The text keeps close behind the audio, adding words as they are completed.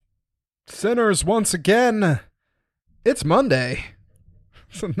Sinners, once again, it's Monday.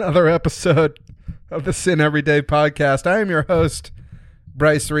 It's another episode of the Sin Everyday podcast. I am your host,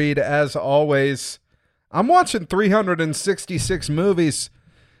 Bryce Reed. As always, I'm watching 366 movies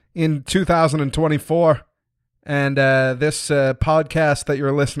in 2024. And this podcast that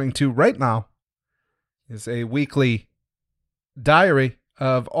you're listening to right now is a weekly diary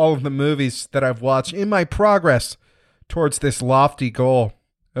of all of the movies that I've watched in my progress towards this lofty goal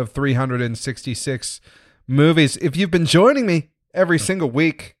of 366 movies. If you've been joining me every single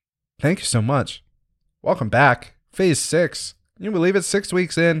week, thank you so much. Welcome back. Phase 6. Can you believe it? 6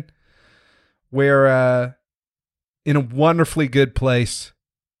 weeks in. We're in a wonderfully good place.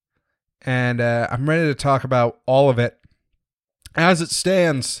 And I'm ready to talk about all of it. As it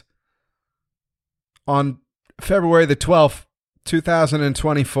stands on February the 12th,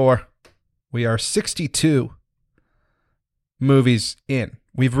 2024, we are 62 movies in.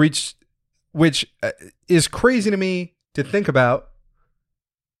 We've reached, which is crazy to me to think about,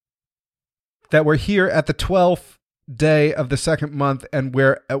 that we're here at the 12th day of the second month, and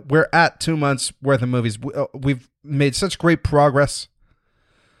we're at 2 months worth of movies. We've made such great progress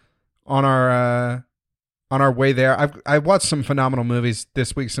on our way there. I watched some phenomenal movies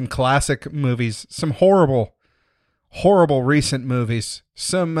this week, some classic movies, some horrible recent movies,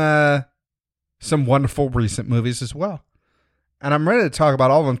 some wonderful recent movies as well. And I'm ready to talk about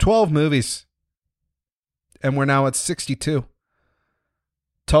all of them. 12 movies. And we're now at 62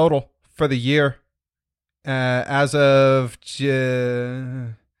 total for the year. As of,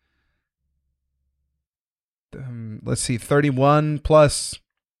 let's see, 31 plus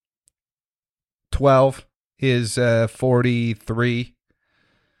 12 is 43.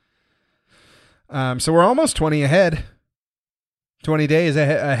 So we're almost 20 ahead. 20 days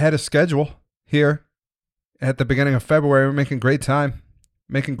ahead of schedule here. At the beginning of February, we're making great time,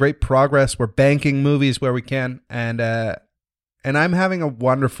 making great progress. We're banking movies where we can, and I'm having a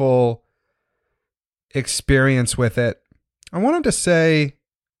wonderful experience with it. I wanted to say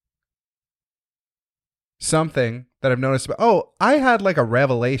something that I've noticed about. I had like a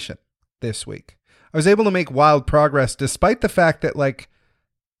revelation this week. I was able to make wild progress despite the fact that like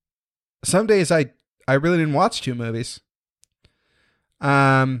some days I really didn't watch 2 movies.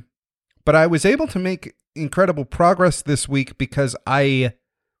 But I was able to make incredible progress this week because I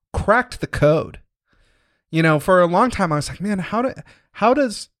cracked the code. You know, for a long time I was like, man, how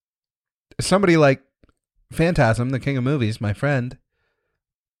does somebody like Phantasm, the king of movies, my friend,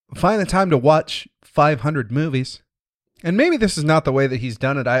 find the time to watch 500 movies? And maybe this is not the way that he's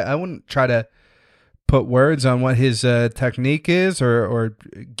done it. I wouldn't try to put words on what his technique is or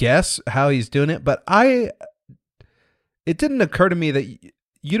guess how he's doing it, but it didn't occur to me that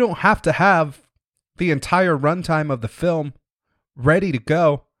you don't have to have the entire runtime of the film ready to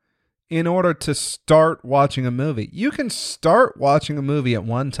go in order to start watching a movie. You can start watching a movie at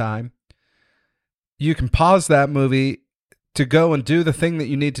one time. You can pause that movie to go and do the thing that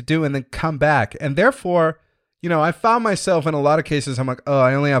you need to do and then come back. And therefore, you know, I found myself in a lot of cases, I'm like,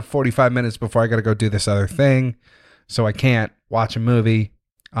 I only have 45 minutes before I got to go do this other thing. So I can't watch a movie.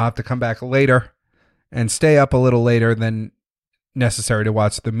 I'll have to come back later and stay up a little later than necessary to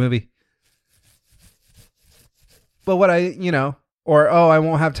watch the movie. But what I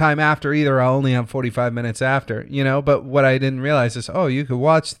won't have time after either. I'll only have 45 minutes after, but what I didn't realize is, you could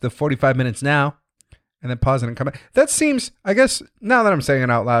watch the 45 minutes now and then pause it and come back. That seems, I guess, now that I'm saying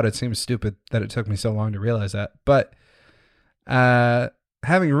it out loud, it seems stupid that it took me so long to realize that. But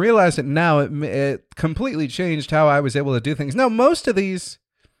having realized it now, it completely changed how I was able to do things. Now, most of these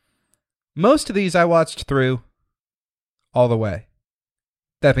I watched through all the way.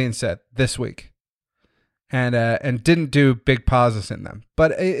 That being said, this week. And didn't do big pauses in them.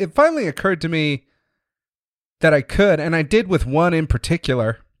 But it finally occurred to me that I could, and I did with one in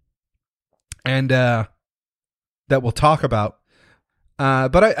particular, and that we'll talk about.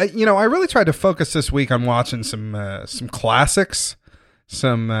 But I really tried to focus this week on watching some classics,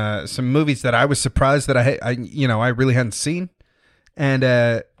 some movies that I was surprised that I really hadn't seen, and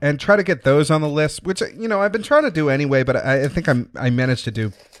try to get those on the list, which I've been trying to do anyway. But I think I managed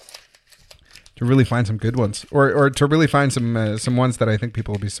to really find some good ones, or to really find some ones that I think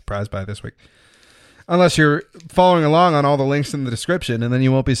people will be surprised by this week. Unless you're following along on all the links in the description, and then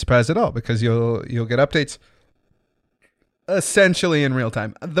you won't be surprised at all because you'll get updates essentially in real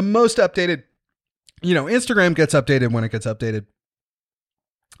time. The most updated, Instagram gets updated when it gets updated.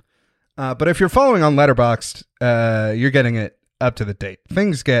 But if you're following on Letterboxd, you're getting it up to the date.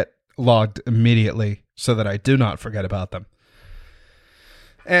 Things get logged immediately so that I do not forget about them.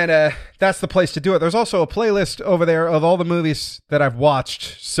 And that's the place to do it. There's also a playlist over there of all the movies that I've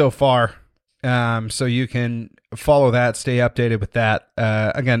watched so far So you can follow that, stay updated with that.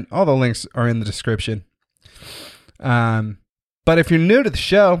 Again, all the links are in the description. But if you're new to the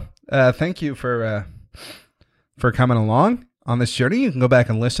show, thank you for coming along on this journey. You can go back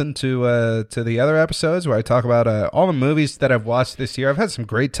and listen to the other episodes where I talk about all the movies that I've watched this year. I've had some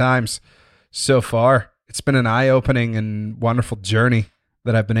great times so far. It's been an eye-opening and wonderful journey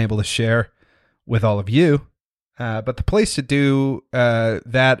that I've been able to share with all of you. But the place to do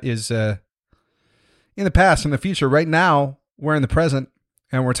that is in the past and the future. Right now, we're in the present,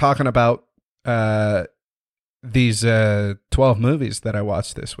 and we're talking about these 12 movies that I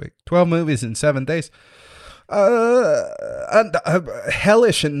watched this week. 12 movies in 7 days. A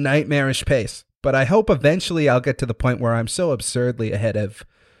hellish and nightmarish pace. But I hope eventually I'll get to the point where I'm so absurdly ahead of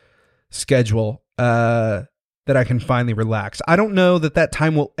schedule that I can finally relax. I don't know that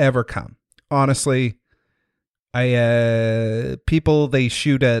time will ever come. Honestly, people, they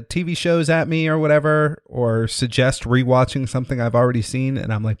shoot TV shows at me or whatever, or suggest rewatching something I've already seen,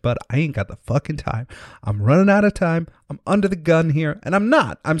 and I'm like, but I ain't got the fucking time. I'm running out of time. I'm under the gun here, and I'm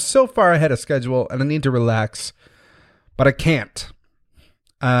not. I'm so far ahead of schedule, and I need to relax, but I can't.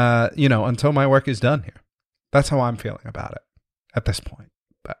 Until my work is done here. That's how I'm feeling about it at this point.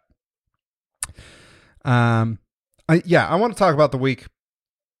 But, I want to talk about the week.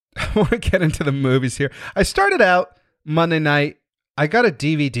 I want to get into the movies here. I started out Monday night. I got a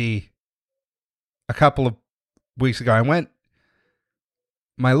DVD a couple of weeks ago. I went,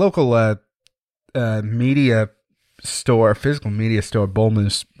 my local media store, physical media store, Bull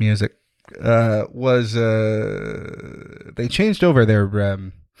Moose Music, they changed over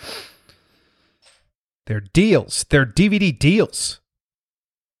their deals, their DVD deals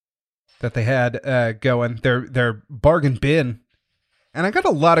that they had going, their bargain bin. And I got a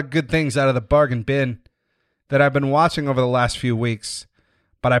lot of good things out of the bargain bin that I've been watching over the last few weeks.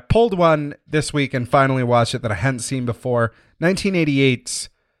 But I pulled one this week and finally watched it that I hadn't seen before. 1988's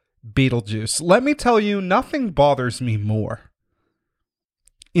Beetlejuice. Let me tell you, nothing bothers me more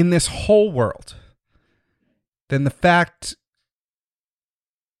in this whole world than the fact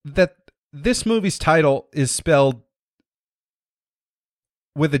that this movie's title is spelled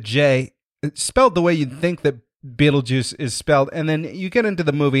with a J. It's spelled the way you'd think that Beetlejuice is spelled, and then you get into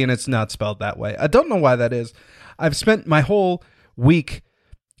the movie and it's not spelled that way. I don't know why that is. I've spent my whole week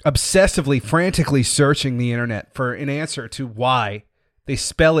obsessively, frantically searching the internet for an answer to why they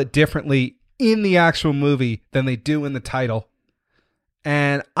spell it differently in the actual movie than they do in the title.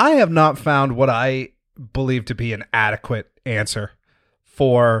 And I have not found what I believe to be an adequate answer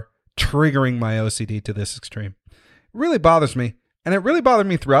for triggering my OCD to this extreme. It really bothers me, and it really bothered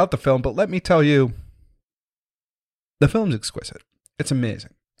me throughout the film, but let me tell you, the film's exquisite. It's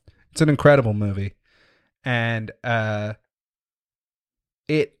amazing. It's an incredible movie. And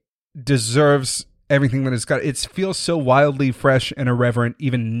it deserves everything that it's got. It feels so wildly fresh and irreverent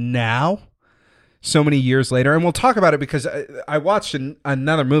even now, so many years later. And we'll talk about it because I watched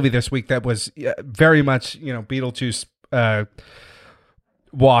another movie this week that was very much, Beetlejuice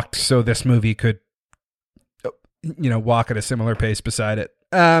walked so this movie could, walk at a similar pace beside it.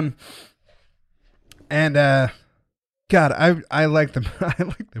 God, I like the I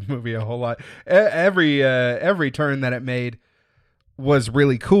like the movie a whole lot. Every turn that it made was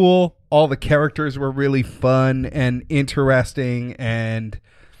really cool. All the characters were really fun and interesting, and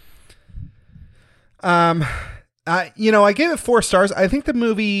I gave it 4 stars. I think the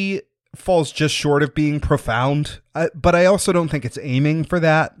movie falls just short of being profound, but I also don't think it's aiming for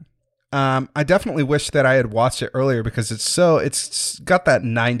that. I definitely wish that I had watched it earlier because it's got that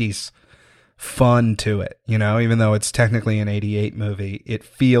 90s fun to it, even though it's technically an 88 movie. It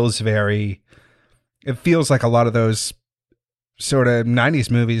feels like a lot of those sort of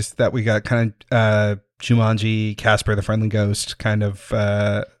 90s movies that we got, kind of Jumanji, Casper the Friendly Ghost, kind of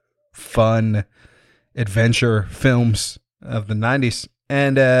fun adventure films of the 90s.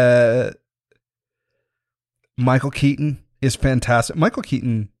 And Michael Keaton is fantastic. Michael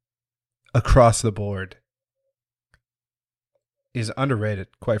Keaton across the board is underrated,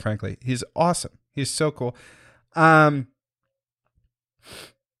 quite frankly. He's awesome. He's so cool.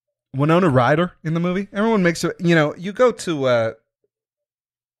 Winona Ryder in the movie. Everyone makes it, you go to the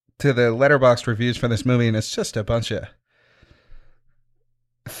Letterboxd reviews for this movie and it's just a bunch of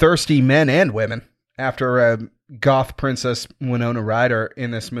thirsty men and women after goth princess Winona Ryder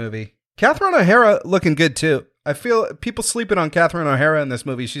in this movie. Catherine O'Hara looking good too. I feel people sleeping on Catherine O'Hara in this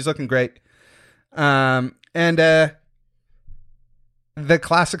movie. She's looking great. The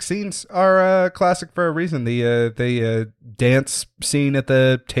classic scenes are classic for a reason. The dance scene at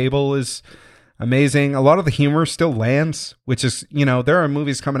the table is amazing. A lot of the humor still lands, which is, there are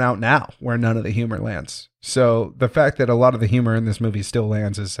movies coming out now where none of the humor lands. So the fact that a lot of the humor in this movie still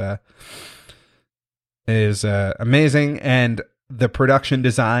lands is amazing. And the production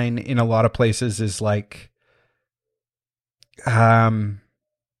design in a lot of places is like charming,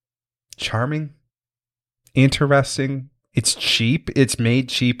 interesting. It's cheap. It's made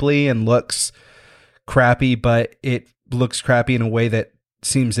cheaply and looks crappy, but it looks crappy in a way that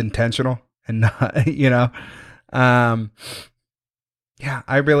seems intentional and not, yeah,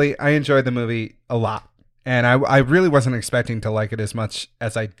 I enjoyed the movie a lot. And I really wasn't expecting to like it as much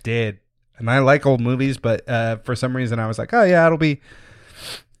as I did. And I like old movies, but for some reason I was like, oh yeah, it'll be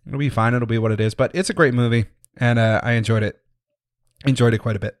fine. It'll be what it is. But it's a great movie, and I enjoyed it. Enjoyed it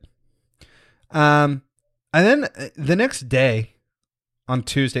quite a bit. And then the next day, on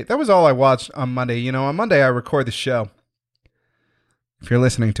Tuesday, that was all I watched on Monday. On Monday I record the show. If you're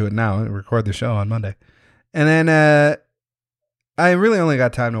listening to it now, I record the show on Monday. And then I really only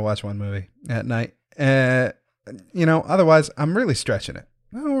got time to watch one movie at night. Otherwise I'm really stretching it.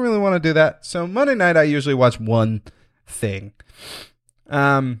 I don't really want to do that. So Monday night I usually watch one thing.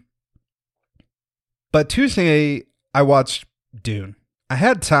 But Tuesday I watched Dune. I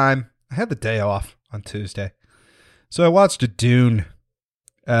had time. I had the day off on Tuesday. So I watched Dune,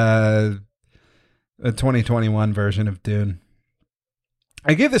 a 2021 version of Dune.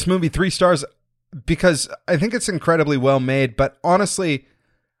 I gave this movie 3 stars because I think it's incredibly well made, but honestly,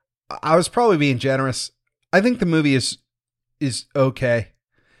 I was probably being generous. I think the movie is okay.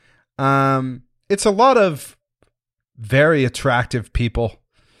 It's a lot of very attractive people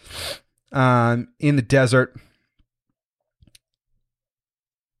in the desert.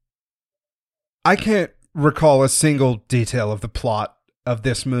 I can't recall a single detail of the plot of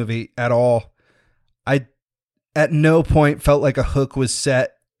this movie at all. I at no point felt like a hook was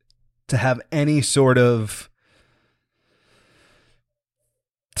set to have any sort of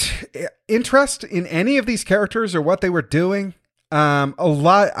interest in any of these characters or what they were doing.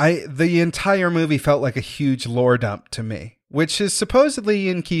 The entire movie felt like a huge lore dump to me, which is supposedly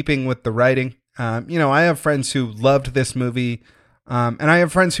in keeping with the writing. I have friends who loved this movie, and I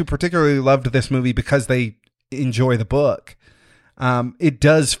have friends who particularly loved this movie because they enjoy the book. It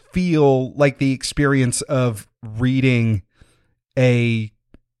does feel like the experience of reading a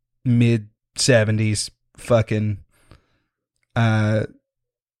mid-70s fucking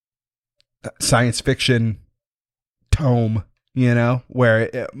science fiction tome,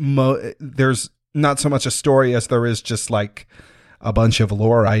 where there's not so much a story as there is just like a bunch of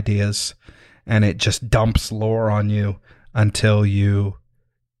lore ideas, and it just dumps lore on you until you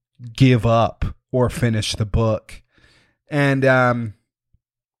give up or finish the book. And,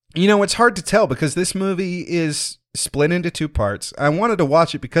 it's hard to tell because this movie is split into 2 parts. I wanted to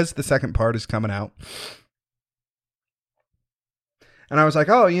watch it because the second part is coming out. And I was like,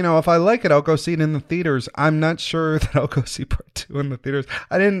 if I like it, I'll go see it in the theaters. I'm not sure that I'll go see part 2 in the theaters.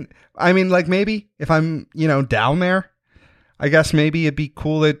 Maybe if I'm, down there, I guess maybe it'd be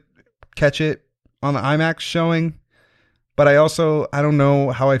cool to catch it on the IMAX showing. But I don't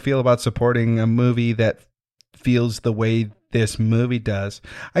know how I feel about supporting a movie that feels the way this movie does.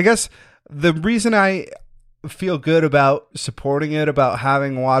 I guess the reason I feel good about supporting it, about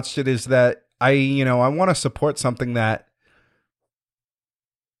having watched it, is that I want to support something that,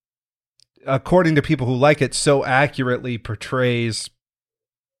 according to people who like it, so accurately portrays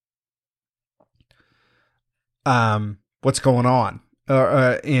what's going on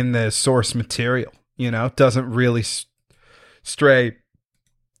in the source material. Doesn't really stray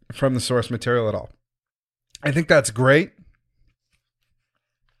from the source material at all. I think that's great.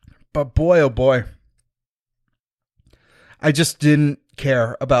 But boy, oh boy, I just didn't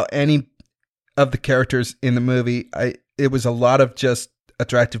care about any of the characters in the movie. It was a lot of just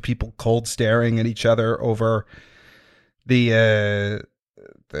attractive people cold staring at each other over the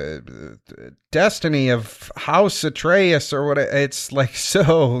destiny of House Atreus or what. It's like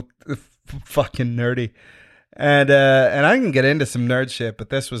so fucking nerdy, and I can get into some nerd shit, but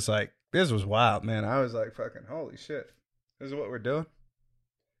this was wild, man. I was like, fucking holy shit, this is what we're doing.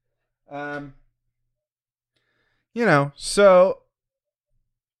 So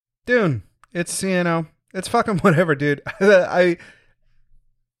Dune, it's it's fucking whatever, dude. 3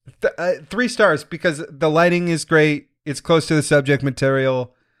 stars because the lighting is great. It's close to the subject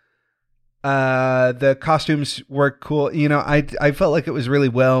material. The costumes were cool. I felt like it was really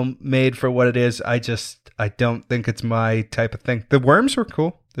well made for what it is. I don't think it's my type of thing. The worms were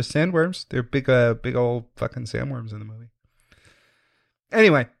cool. The sandworms. They're big old fucking sandworms in the movie.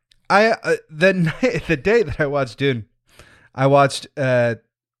 Anyway, the day that I watched Dune, I watched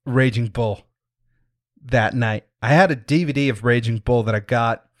Raging Bull that night. I had a DVD of Raging Bull that I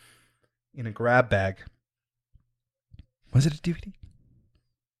got in a grab bag. Was it a DVD?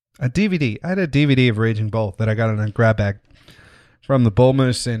 A DVD. I had a DVD of Raging Bull that I got in a grab bag from the Bull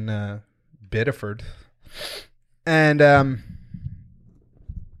Moose in Biddeford. And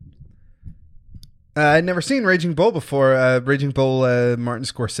I'd never seen Raging Bull before. Raging Bull, Martin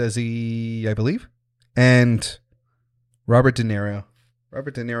Scorsese, I believe. And Robert De Niro.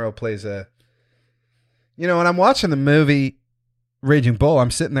 Robert De Niro plays a... You know, when I'm watching the movie Raging Bull,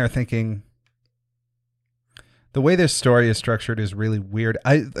 I'm sitting there thinking... The way this story is structured is really weird.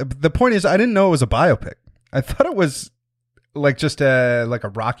 The point is, I didn't know it was a biopic. I thought it was like just a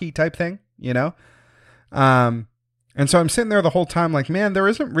Rocky type thing, you know? And so I'm sitting there the whole time like, man, there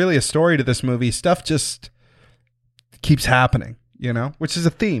isn't really a story to this movie. Stuff just keeps happening, you know, which is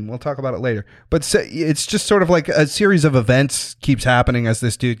a theme. We'll talk about it later. But it's just sort of like a series of events keeps happening as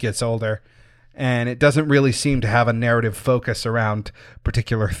this dude gets older. And it doesn't really seem to have a narrative focus around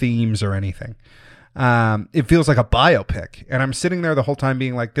particular themes or anything. It feels like a biopic. And I'm sitting there the whole time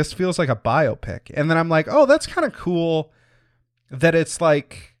being like, this feels like a biopic. And then I'm like, oh, that's kind of cool that it's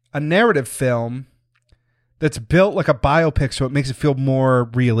like a narrative film that's built like a biopic, so it makes it feel more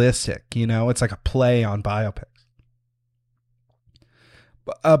realistic, you know? It's like a play on biopics.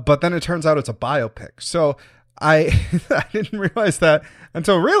 But then it turns out it's a biopic. So I didn't realize that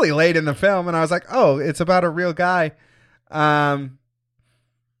until really late in the film, and I was like, oh, it's about a real guy.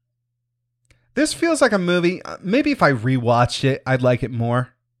 This feels like a movie. Maybe if I rewatched it, I'd like it more.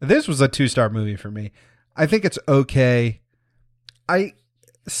 This was a 2-star movie for me. I think it's okay. I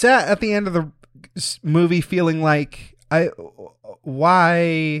sat at the end of the movie feeling like,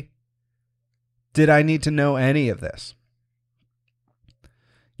 why did I need to know any of this?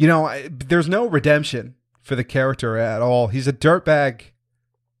 You know, there's no redemption for the character at all. He's a dirtbag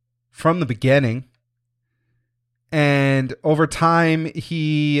from the beginning. And over time,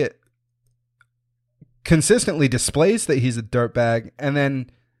 he consistently displays that he's a dirtbag, and then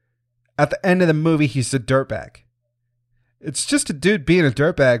at the end of the movie he's a dirtbag. It's just a dude being a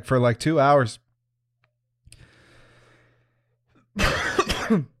dirtbag for like 2 hours.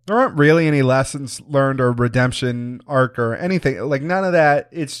 There aren't really any lessons learned or redemption arc or anything, like none of that.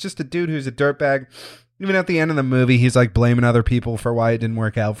 It's just a dude who's a dirtbag. Even at the end of the movie, he's like blaming other people for why it didn't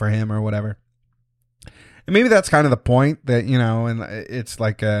work out for him or whatever. And maybe that's kind of the point, that, you know, and it's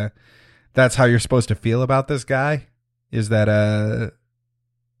like that's how you're supposed to feel about this guy, is that,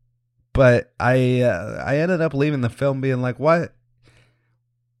 but I ended up leaving the film being like, what?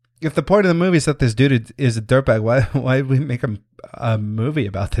 If the point of the movie is that this dude is a dirtbag, why did we make a movie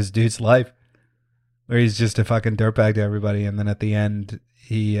about this dude's life where he's just a fucking dirtbag to everybody? And then at the end,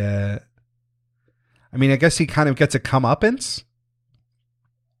 he, I guess he kind of gets a comeuppance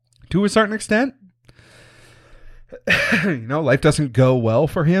to a certain extent. You know, life doesn't go well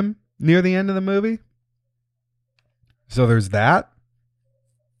for him near the end of the movie. So there's that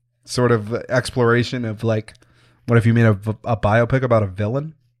sort of exploration of like, what if you made a biopic about a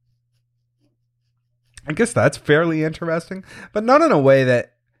villain? I guess that's fairly interesting, but not in a way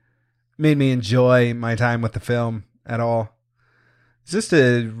that made me enjoy my time with the film at all. It's just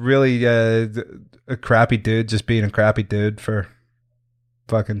a really a crappy dude just being a crappy dude for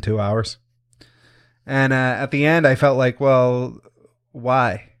fucking 2 hours. And at the end, I felt like, well,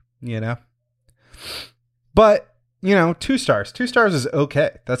 why? You know? But, you know, 2 stars. 2 stars is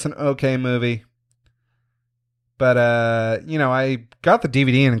okay. That's an okay movie. But, you know, I got the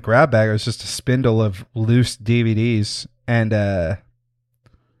DVD in a grab bag. It was just a spindle of loose DVDs. And I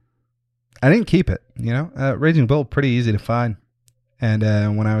didn't keep it, you know? Raging Bull, pretty easy to find.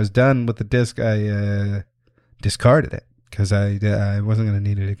 And when I was done with the disc, I discarded it because I wasn't going to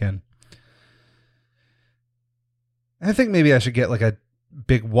need it again. I think maybe I should get like a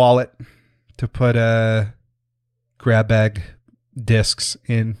big wallet to put grab bag discs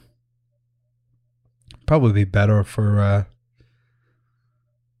in. Probably be better for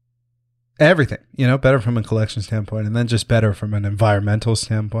everything, you know, better from a collection standpoint, and then just better from an environmental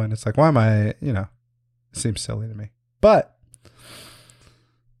standpoint. It's like, why am I, you know, it seems silly to me. But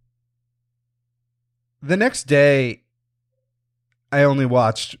the next day, I only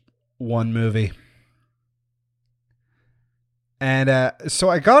watched one movie. And so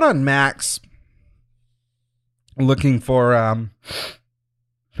I got on Max looking for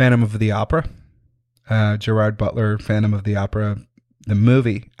Phantom of the Opera. Gerard Butler, Phantom of the Opera, the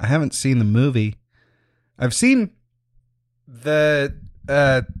movie. I haven't seen the movie. I've seen the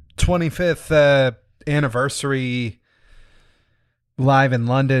 25th anniversary Live in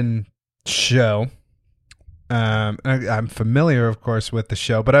London show. I'm familiar, of course, with the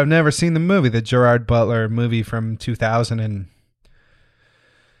show, but I've never seen the movie, the Gerard Butler movie from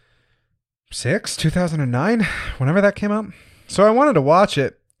 2006, 2009, whenever that came out. So I wanted to watch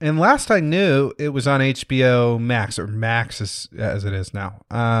it, and last I knew, it was on HBO Max, or Max as it is now.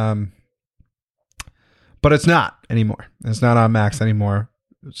 But it's not anymore. It's not on Max anymore.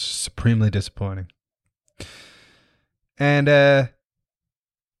 It's supremely disappointing. And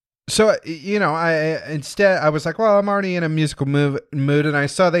so, you know, I was like, well, I'm already in a musical mood, and I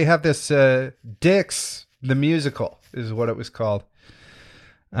saw they have this Dix the Musical is what it was called.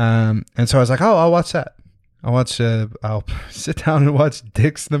 And so I was like, oh, I'll watch that. I'll sit down and watch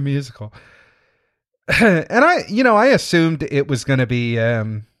Dix the Musical. And I assumed it was going to be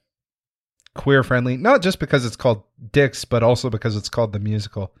queer friendly, not just because it's called Dix, but also because it's called the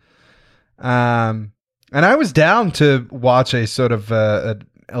musical. And I was down to watch a sort of a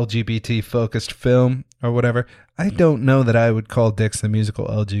LGBT focused film or whatever. I don't know that I would call Dix the Musical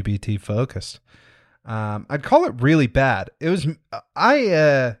LGBT focused. I'd call it really bad. It was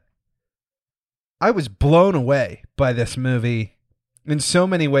I was blown away by this movie in so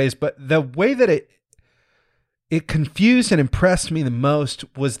many ways, but the way that it confused and impressed me the most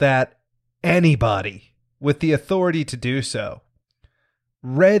was that anybody with the authority to do so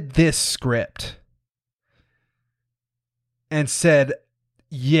read this script and said,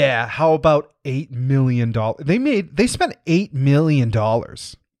 yeah, how about $8 million? They spent $8 million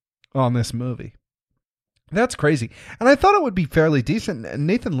on this movie. That's crazy. And I thought it would be fairly decent.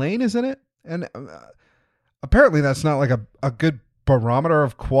 Nathan Lane is in it. And apparently that's not like a good barometer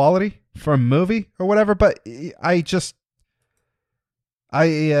of quality for a movie or whatever. But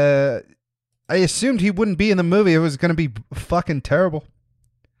I assumed he wouldn't be in the movie. It was going to be fucking terrible.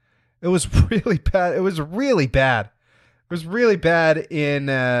 It was really bad. It was really bad. It was really bad in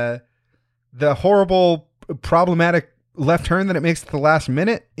the horrible, problematic left turn that it makes at the last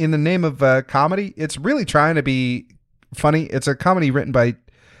minute in the name of comedy. It's really trying to be funny. It's a comedy written by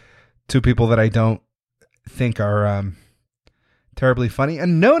two people that I don't think are terribly funny,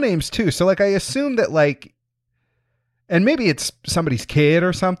 and no names too. So like I assume that like, and maybe it's somebody's kid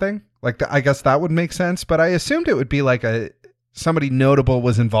or something. Like I guess that would make sense, but I assumed it would be like somebody notable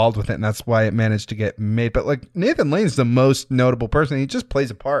was involved with it, and that's why it managed to get made. But like Nathan Lane's the most notable person. He just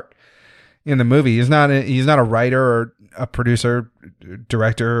plays a part in the movie. He's not a writer or a producer,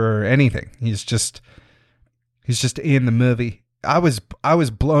 director, or anything. He's just in the movie. I was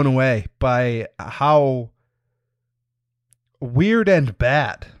blown away by how weird and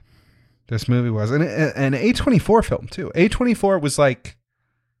bad this movie was, and an A24 film too. A24 was like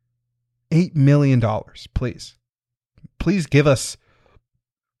 $8 million. Please give us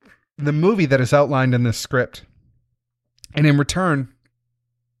the movie that is outlined in this script, and in return,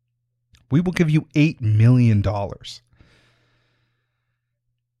 we will give you $8 million.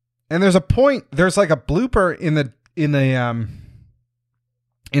 And there's like a blooper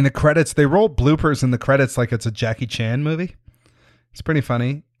in the credits. They roll bloopers in the credits like it's a Jackie Chan movie. It's pretty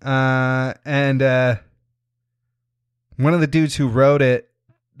funny. And one of the dudes who wrote it,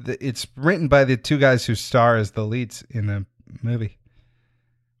 it's written by the two guys who star as the leads in the movie.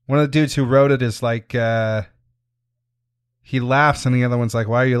 One of the dudes who wrote it is like, he laughs and the other one's like,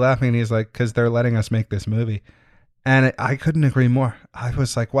 why are you laughing? And he's like, because they're letting us make this movie. And I couldn't agree more. I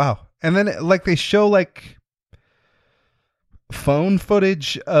was like, wow. And then like they show like phone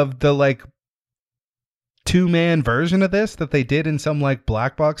footage of the like 2-man version of this that they did in some like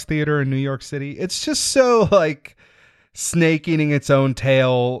black box theater in New York City. It's just so like snake eating its own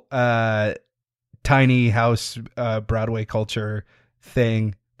tail, tiny house, Broadway culture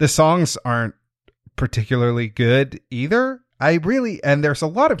thing. The songs aren't particularly good either. And there's a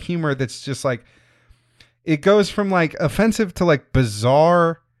lot of humor that's just like, it goes from like offensive to like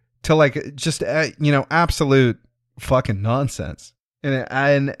bizarre to like just, absolute fucking nonsense.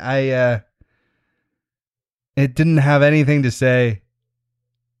 And I it didn't have anything to say.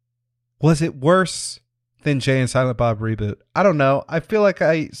 Was it worse than Jay and Silent Bob Reboot? I don't know. I feel like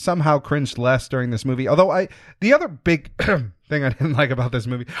I somehow cringed less during this movie. Although the other big thing I didn't like about this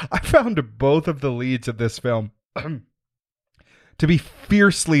movie, I found both of the leads of this film to be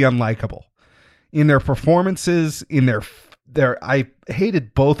fiercely unlikable in their performances, in their I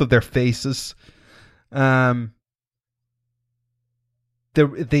hated both of their faces. They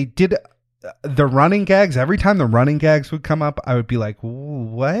did the running gags. Every time the running gags would come up, I would be like,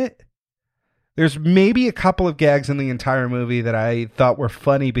 what? There's maybe a couple of gags in the entire movie that I thought were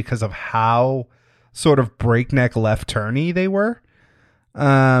funny because of how sort of breakneck left turny they were.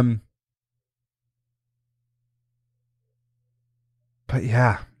 But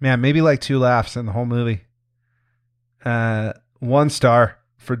yeah, man, maybe like 2 laughs in the whole movie. 1 star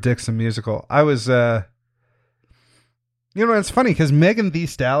for Dix the Musical. I was, it's funny because Megan Thee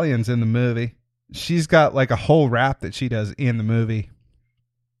Stallion's in the movie. She's got like a whole rap that she does in the movie.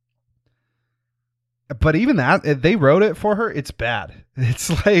 But even that, they wrote it for her. It's bad. It's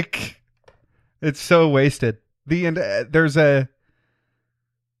like, it's so wasted. There's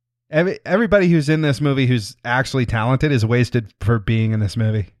everybody who's in this movie who's actually talented is wasted for being in this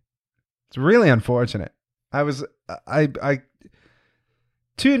movie. It's really unfortunate. I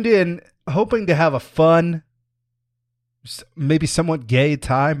tuned in hoping to have a fun, maybe somewhat gay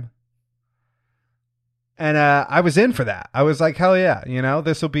time. And I was in for that. I was like, hell yeah,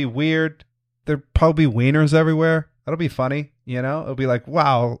 this will be weird. There'll probably be wieners everywhere. That'll be funny, It'll be like,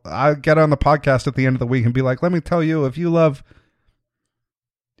 wow, I'll get on the podcast at the end of the week and be like, let me tell you, if you love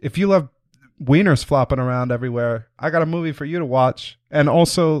wieners flopping around everywhere, I got a movie for you to watch. And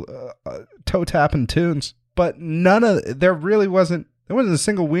also toe tapping tunes. But there wasn't a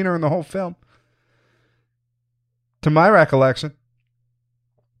single wiener in the whole film, to my recollection.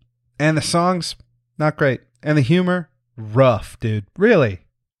 And the songs, not great. And the humor, rough, dude. Really.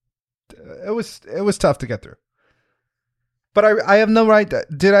 It was tough to get through. But I have no right.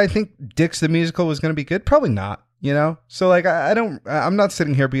 Did I think Dix the Musical was going to be good? Probably not, So like, I'm not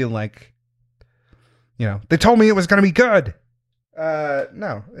sitting here being like, they told me it was going to be good.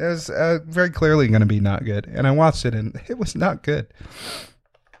 No, it was very clearly going to be not good. And I watched it and it was not good.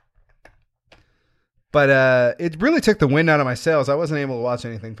 But it really took the wind out of my sails. I wasn't able to watch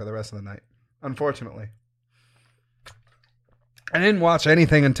anything for the rest of the night, unfortunately. I didn't watch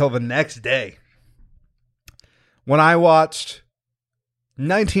anything until the next day, when I watched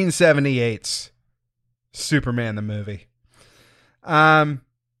 1978's Superman the movie. I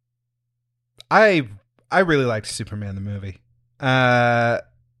really liked Superman the movie. I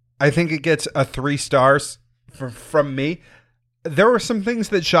think it gets a 3 stars from me. There were some things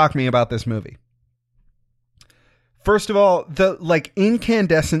that shocked me about this movie. First of all, the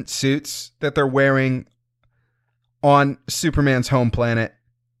incandescent suits that they're wearing on Superman's home planet,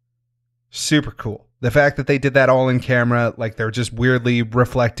 super cool. The fact that they did that all in camera, like they're just weirdly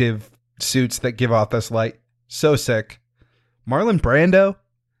reflective suits that give off this light, so sick. Marlon Brando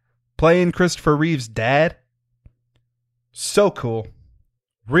playing Christopher Reeve's dad, so cool.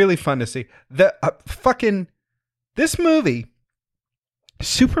 Really fun to see. This movie,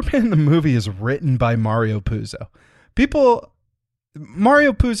 Superman the movie, is written by Mario Puzo.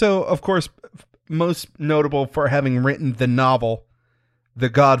 Mario Puzo, of course, most notable for having written the novel The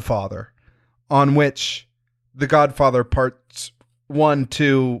Godfather, on which The Godfather Parts 1,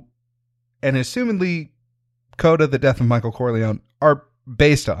 2, and assumedly Coda, The Death of Michael Corleone are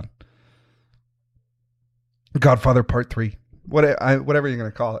based on. Godfather Part 3, whatever you're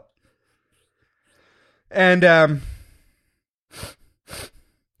going to call it. And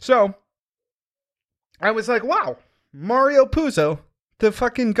so I was like, wow, Mario Puzo, the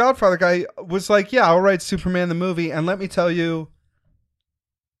fucking Godfather guy, was like, yeah, I'll write Superman the movie. And let me tell you,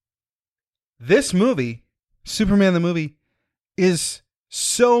 this movie, Superman the movie, is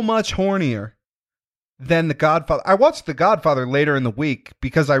so much hornier than The Godfather. I watched The Godfather later in the week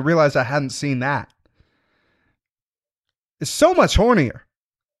because I realized I hadn't seen that. It's so much hornier.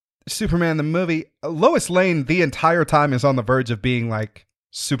 Superman the movie. Lois Lane the entire time is on the verge of being like,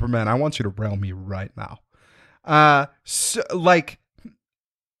 Superman, I want you to rail me right now. At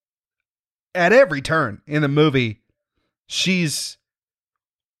every turn in the movie, she's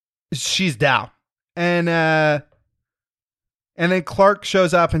down. And then Clark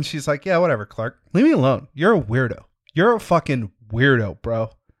shows up and she's like, yeah, whatever, Clark. Leave me alone. You're a weirdo. You're a fucking weirdo,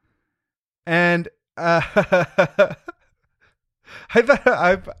 bro. And I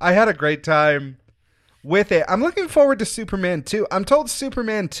thought I had a great time with it. I'm looking forward to Superman 2. I'm told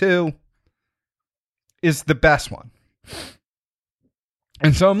Superman 2 is the best one.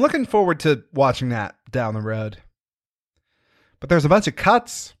 And so I'm looking forward to watching that down the road. But there's a bunch of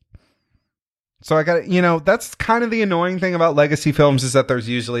cuts. So I got to, that's kind of the annoying thing about legacy films, is that there's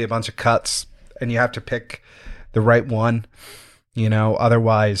usually a bunch of cuts and you have to pick the right one,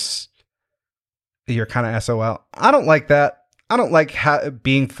 otherwise you're kind of SOL. I don't like that. I don't like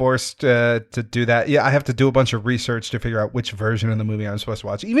being forced to do that. Yeah, I have to do a bunch of research to figure out which version of the movie I'm supposed to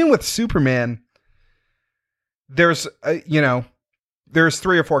watch. Even with Superman, there's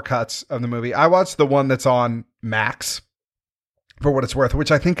 3 or 4 cuts of the movie. I watched the one that's on Max, for what it's worth,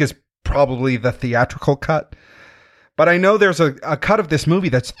 which I think is probably the theatrical cut. But I know there's a cut of this movie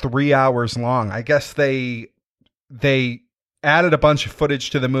that's 3 hours long. I guess they added a bunch of footage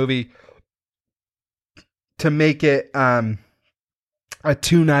to the movie to make it... a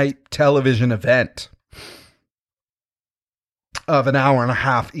 2-night television event. of an hour and a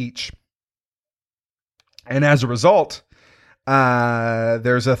half each. And as a result,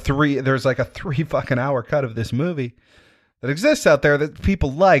 there's like a 3 fucking hour cut of this movie that exists out there that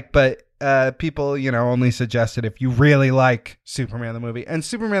people like, but people, only suggested if you really like Superman the movie. And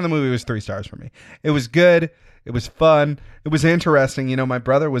Superman the movie was 3 stars for me. It was good. It was fun. It was interesting. My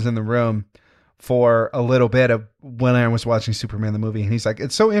brother was in the room for a little bit of when I was watching Superman the movie, and he's like,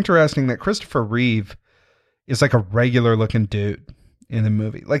 it's so interesting that Christopher Reeve is like a regular looking dude in the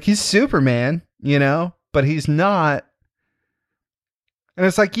movie. Like, he's Superman, but he's not. And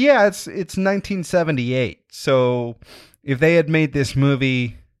it's like, yeah, it's 1978. So if they had made this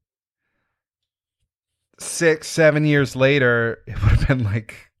movie 6-7 years later, it would have been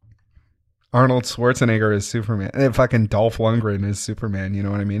like Arnold Schwarzenegger as Superman and fucking Dolph Lundgren as Superman. You know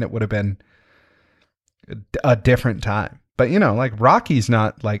what I mean? It would have been a different time. But, like Rocky's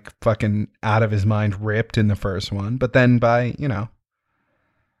not like fucking out of his mind ripped in the first one. But then by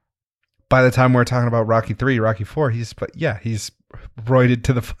the time we're talking about Rocky 3, Rocky 4, he's roided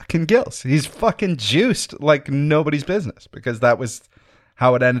to the fucking gills. He's fucking juiced like nobody's business, because that was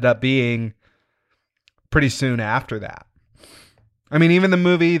how it ended up being pretty soon after that. I mean, even the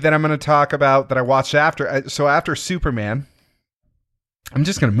movie that I'm going to talk about that I watched after. So after Superman, I'm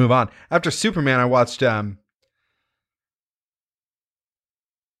just going to move on. After Superman, I watched, I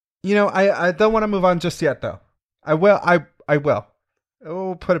don't want to move on just yet though. I will.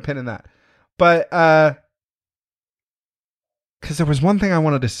 We'll put a pin in that. But, because there was one thing I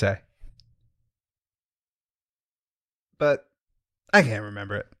wanted to say, but I can't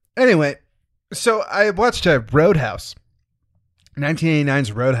remember it. Anyway, so I watched Roadhouse,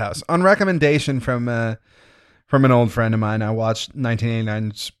 1989's Roadhouse, on recommendation from an old friend of mine. I watched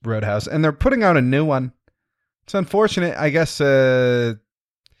 1989's Roadhouse, and they're putting out a new one. It's unfortunate, I guess. It's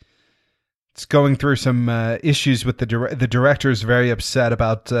going through some issues with the director's very upset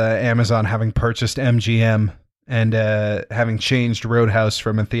about Amazon having purchased MGM and having changed Roadhouse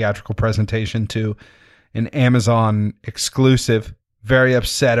from a theatrical presentation to an Amazon exclusive. Very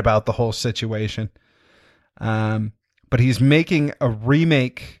upset about the whole situation. But he's making a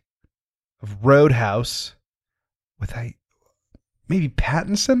remake of Roadhouse with maybe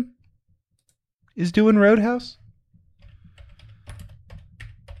Pattinson is doing Roadhouse.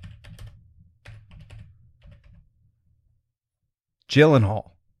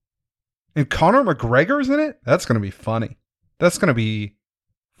 Gyllenhaal. And Conor McGregor's in it? That's going to be funny. That's going to be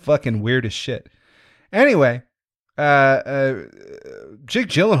fucking weird as shit. Anyway, Jake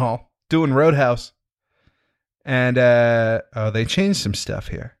Gyllenhaal doing Roadhouse. And they changed some stuff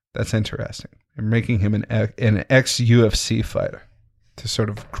here. That's interesting. They're making him an ex-UFC fighter to sort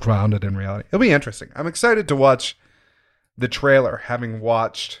of ground it in reality. It'll be interesting. I'm excited to watch the trailer, having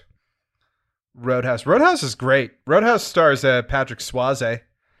watched Roadhouse. Roadhouse is great. Roadhouse stars Patrick Swayze.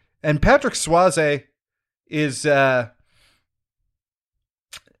 And Patrick Swayze is,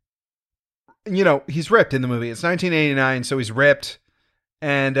 he's ripped in the movie. It's 1989, so he's ripped.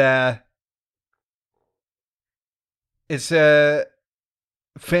 And it's a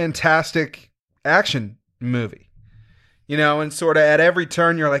fantastic action movie. And sort of at every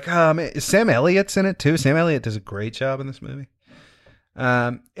turn, you're like, oh, man, Sam Elliott's in it too. Sam Elliott does a great job in this movie.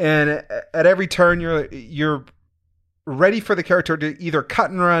 And at every turn, you're ready for the character to either cut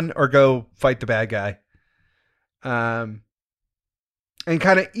and run or go fight the bad guy. And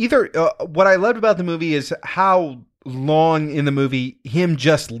kind of either, what I loved about the movie is how long in the movie him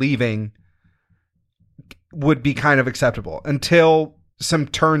just leaving would be kind of acceptable until some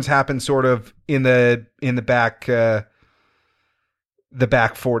turns happen sort of in the back, the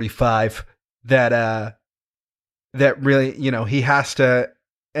back 45 that really, he has to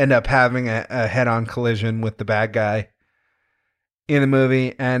end up having a head-on collision with the bad guy in the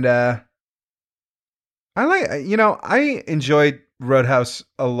movie. And I enjoyed Roadhouse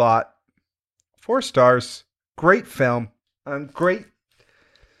a lot. 4 stars. Great film. Great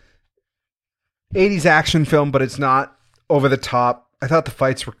 80s action film, but it's not over the top. I thought the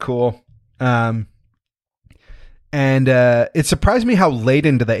fights were cool. And it surprised me how late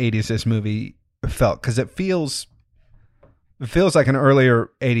into the 80s this movie felt, because it feels like an earlier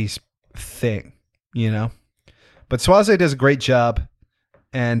 80s thing, But Swayze does a great job,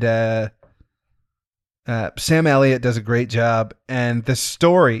 and Sam Elliott does a great job, and the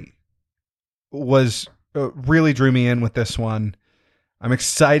story was really drew me in with this one. I'm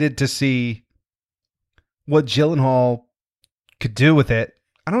excited to see what Gyllenhaal could do with it.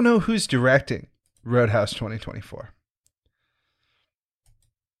 I don't know who's directing Roadhouse 2024.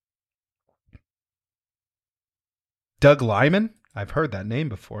 Doug Liman? I've heard that name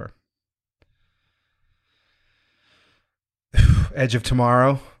before. Edge of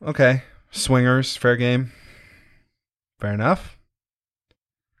Tomorrow. Okay. Swingers. Fair game. Fair enough.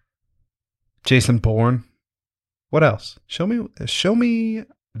 Jason Bourne. What else? Show me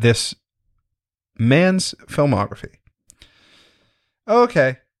this man's filmography.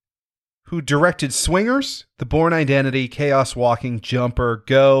 Okay. Who directed Swingers, The Bourne Identity, Chaos Walking, Jumper,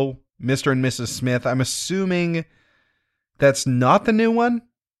 Go, Mr. and Mrs. Smith. I'm assuming that's not the new one.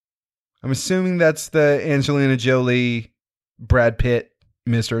 I'm assuming that's the Angelina Jolie, Brad Pitt,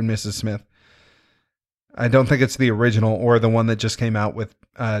 Mr. and Mrs. Smith. I don't think it's the original or the one that just came out with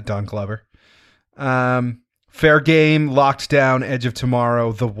Don Glover. Fair Game, Locked Down, Edge of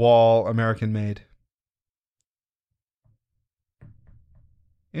Tomorrow, The Wall, American Made.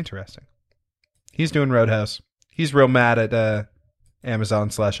 Interesting. He's doing Roadhouse. He's real mad at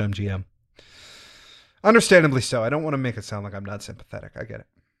Amazon/MGM. Understandably so. I don't want to make it sound like I'm not sympathetic. I get it.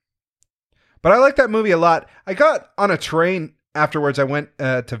 But I like that movie a lot. I got on a train afterwards. I went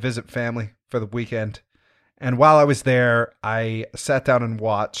to visit family for the weekend. And while I was there, I sat down and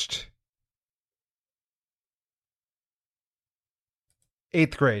watched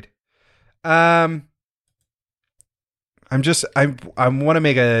 8th Grade. I want to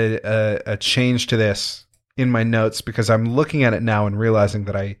make a change to this in my notes because I'm looking at it now and realizing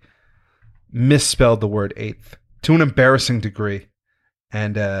that I misspelled the word eighth to an embarrassing degree.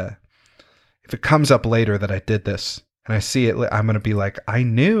 And if it comes up later that I did this and I see it, I'm going to be like, I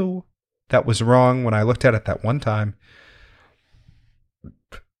knew that was wrong when I looked at it that one time.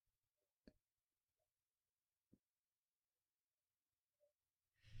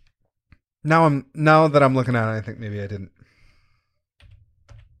 Now that I'm looking at it, I think maybe I didn't.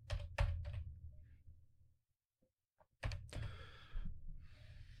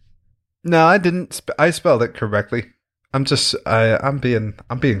 No, I didn't. I spelled it correctly. I'm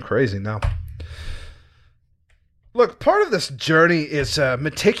being crazy now. Look, part of this journey is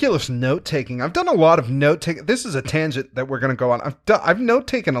meticulous note taking. I've done a lot of note taking. This is a tangent that we're going to go on. I've note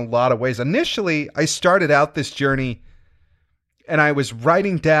taken a lot of ways. Initially, I started out this journey, and I was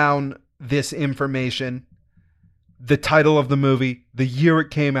writing down this information, the title of the movie, the year it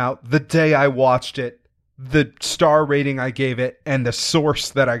came out, the day I watched it, the star rating I gave it, and the source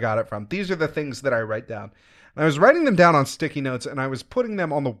that I got it from. These are the things that I write down. And I was writing them down on sticky notes, and I was putting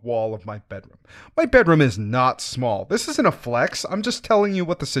them on the wall of my bedroom. My bedroom is not small. This isn't a flex. I'm just telling you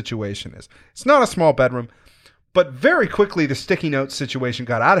what the situation is. It's not a small bedroom. But very quickly, the sticky notes situation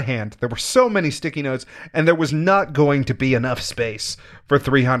got out of hand. There were so many sticky notes, and there was not going to be enough space for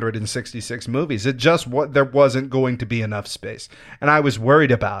 366 movies. There wasn't going to be enough space, and I was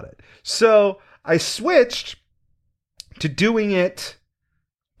worried about it. So I switched to doing it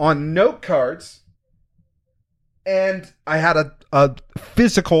on note cards, and I had a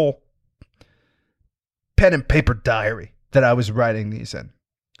physical pen and paper diary that I was writing these in.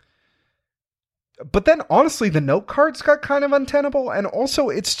 But then, honestly, the note cards got kind of untenable. And also,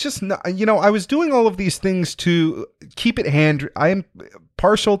 it's just not, I was doing all of these things to keep it I am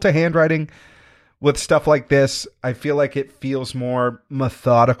partial to handwriting with stuff like this. I feel like it feels more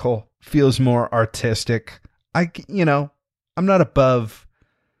methodical, feels more artistic. I'm not above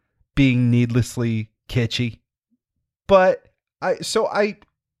being needlessly kitschy. But I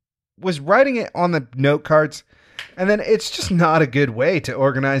was writing it on the note cards. And then it's just not a good way to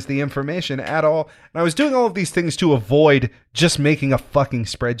organize the information at all. And I was doing all of these things to avoid just making a fucking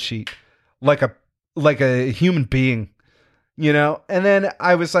spreadsheet like a human being, And then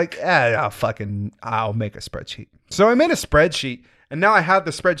I was like, I'll make a spreadsheet. So I made a spreadsheet, and now I have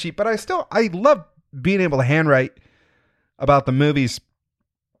the spreadsheet, but I love being able to handwrite about the movies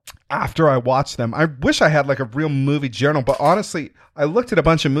after I watch them. I wish I had like a real movie journal, but honestly, I looked at a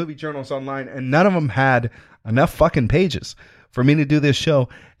bunch of movie journals online and none of them had enough fucking pages for me to do this show.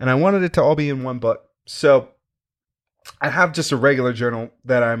 And I wanted it to all be in one book. So I have just a regular journal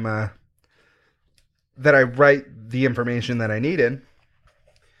that that I write the information that I need in.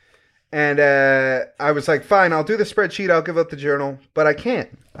 And I was like, fine, I'll do the spreadsheet. I'll give up the journal, but I can't.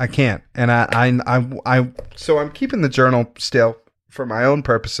 And so I'm keeping the journal still for my own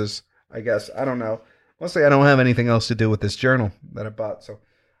purposes, I guess. I don't know. Mostly I don't have anything else to do with this journal that I bought. So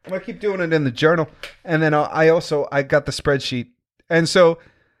I'm going to keep doing it in the journal. And then I got the spreadsheet. And so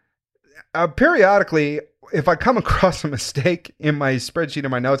periodically, if I come across a mistake in my spreadsheet or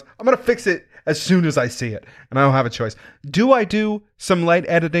my notes, I'm going to fix it as soon as I see it. And I don't have a choice. Do I do some light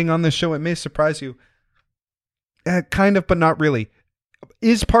editing on this show? It may surprise you. Kind of, but not really.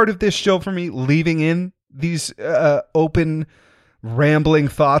 Is part of this show for me leaving in these open, rambling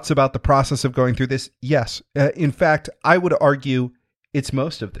thoughts about the process of going through this? Yes. In fact, I would argue it's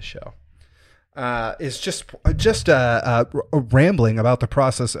most of the show. is just a rambling about the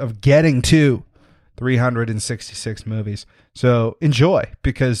process of getting to 366 movies. So enjoy,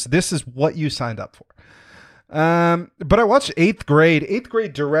 because this is what you signed up for. But I watched Eighth Grade. Eighth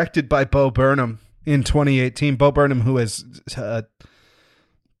Grade, directed by Bo Burnham in 2018. Bo Burnham, who has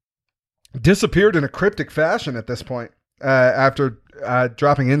disappeared in a cryptic fashion at this point, after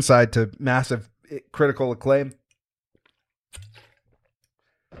dropping Inside to massive critical acclaim.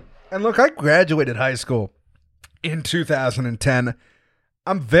 And look, I graduated high school in 2010.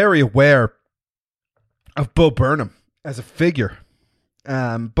 I'm very aware of Bo Burnham as a figure,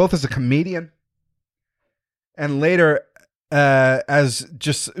 both as a comedian and later as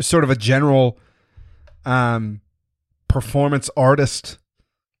just sort of a general performance artist.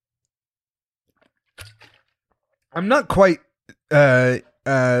 I'm not quite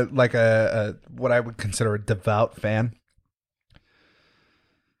like a what I would consider a devout fan.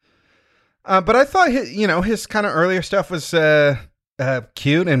 But I thought his kind of earlier stuff was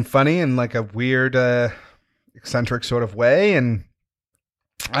cute and funny in like a weird, eccentric sort of way. And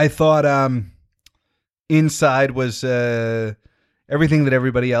I thought Inside was everything that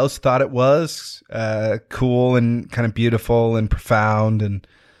everybody else thought it was. Cool and kind of beautiful and profound and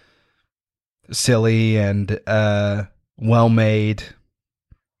silly and well-made,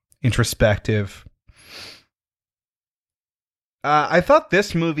 introspective. I thought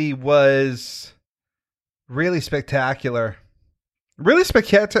this movie was really spectacular. Really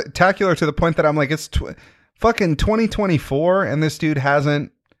spectacular to the point that I'm like, it's fucking 2024 and this dude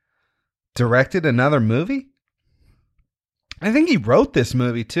hasn't directed another movie? I think he wrote this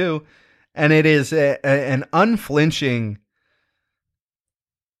movie too. And it is an unflinching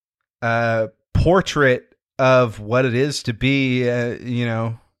portrait of what it is to be,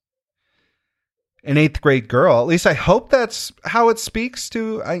 an eighth grade girl. At least I hope that's how it speaks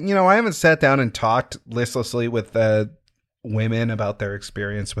to, I haven't sat down and talked listlessly with women about their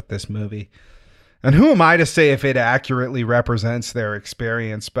experience with this movie. And who am I to say if it accurately represents their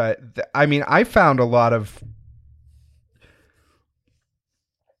experience? But I found a lot of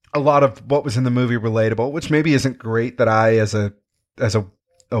what was in the movie relatable, which maybe isn't great that I, as a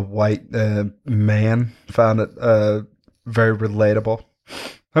white man, found it very relatable.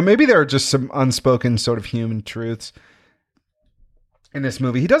 But maybe there are just some unspoken sort of human truths in this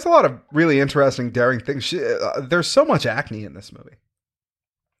movie. He does a lot of really interesting, daring things. There's so much acne in this movie.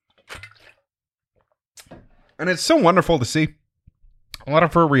 And it's so wonderful to see. A lot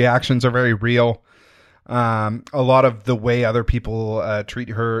of her reactions are very real. A lot of the way other people treat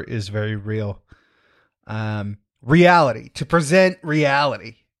her is very real. Reality. To present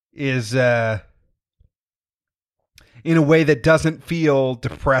reality is... in a way that doesn't feel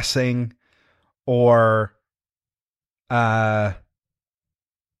depressing or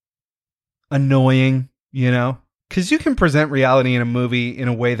annoying, because you can present reality in a movie in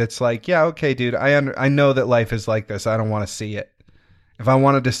a way that's like, yeah, okay, dude, I know that life is like this. I don't want to see it. If I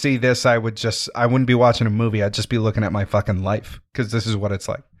wanted to see this, I wouldn't be watching a movie. I'd just be looking at my fucking life, because this is what it's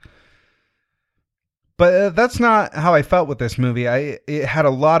like. But that's not how I felt with this movie. It had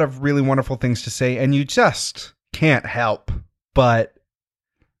a lot of really wonderful things to say, and you just can't help but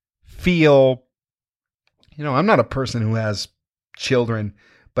feel, I'm not a person who has children,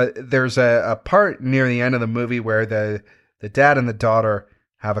 but there's a part near the end of the movie where the dad and the daughter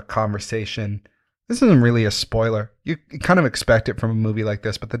have a conversation. This isn't really a spoiler. You kind of expect it from a movie like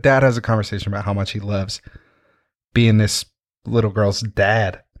this, but the dad has a conversation about how much he loves being this little girl's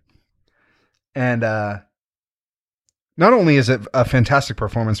dad. And not only is it a fantastic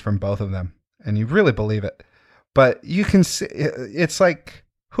performance from both of them, and you really believe it, but you can see, it's like,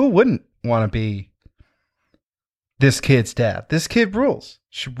 who wouldn't want to be this kid's dad? This kid rules.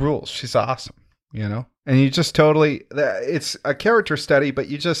 She rules. She's awesome, And you just totally, it's a character study, but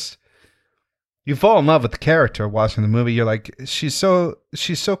you fall in love with the character watching the movie. You're like, she's so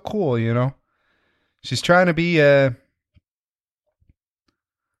cool, She's trying to be,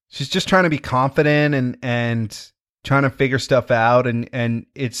 she's just trying to be confident and trying to figure stuff out. And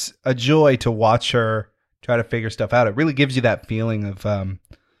it's a joy to watch her try to figure stuff out. It really gives you that feeling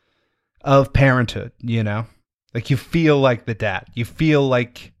of parenthood, like you feel like the dad. You feel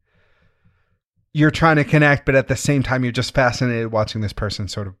like you're trying to connect, but at the same time, you're just fascinated watching this person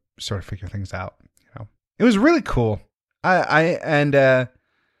sort of figure things out. It was really cool. I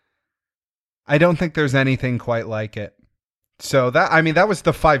don't think there's anything quite like it. So that was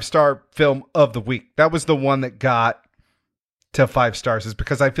the 5-star film of the week. That was the one that got to 5 stars, is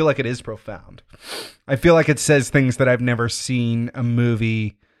because I feel like it is profound. I feel like it says things that I've never seen a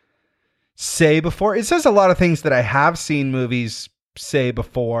movie say before. It says a lot of things that I have seen movies say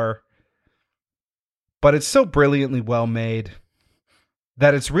before, but it's so brilliantly well made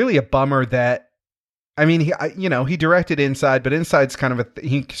that it's really a bummer that, I mean, he directed Inside, but Inside's kind of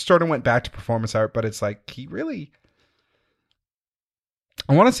he sort of went back to performance art, but it's like, I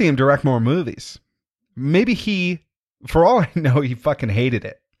want to see him direct more movies. Maybe for all I know, he fucking hated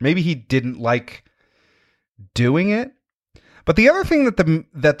it. Maybe he didn't like doing it. But the other thing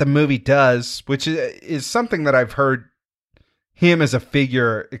that the movie does, which is something that I've heard him as a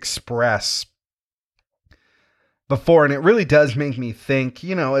figure express before, and it really does make me think,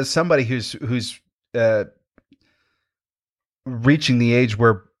 as somebody who's reaching the age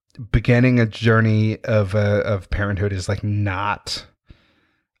where beginning a journey of parenthood is like not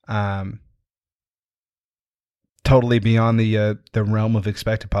totally beyond the realm of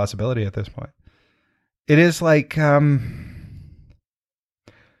expected possibility at this point. It is like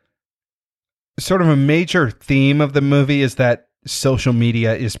sort of a major theme of the movie is that social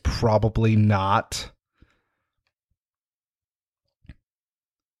media is probably not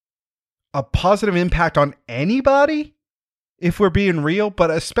a positive impact on anybody, if we're being real,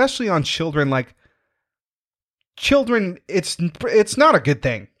 but especially on children. Like, children, it's not a good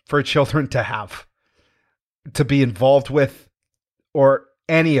thing for children to be involved with or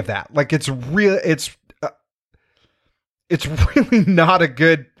any of that. Like, it's really not a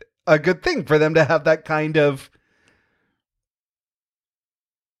good thing for them to have that kind of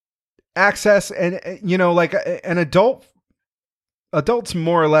access. And, like an adults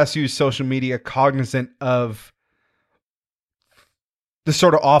more or less use social media cognizant of the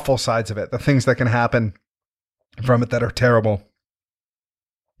sort of awful sides of it, the things that can happen from it that are terrible.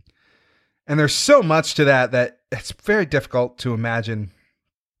 And there's so much to that it's very difficult to imagine.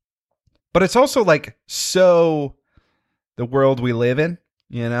 But it's also like so the world we live in,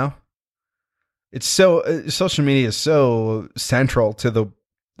 It's so social media is so central to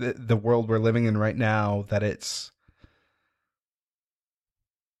the world we're living in right now that it's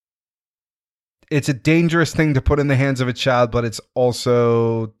a dangerous thing to put in the hands of a child, but it's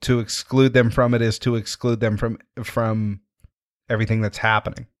also to exclude them from it is to exclude them from everything that's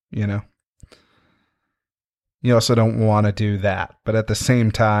happening, You also don't want to do that, but at the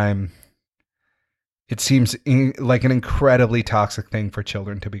same time, it seems like an incredibly toxic thing for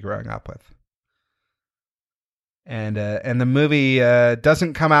children to be growing up with. And the movie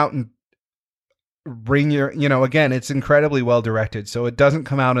doesn't come out and bring your, again, it's incredibly well directed, so it doesn't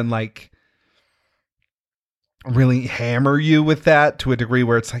come out and like really hammer you with that to a degree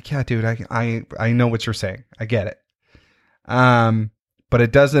where it's like, yeah, dude, I know what you're saying. I get it. But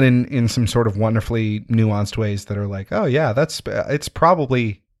it does it in some sort of wonderfully nuanced ways that are like, oh yeah, it's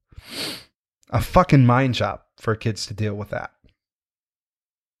probably a fucking mind shop for kids to deal with that.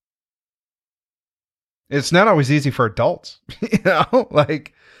 It's not always easy for adults,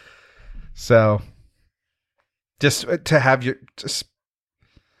 like, so just to have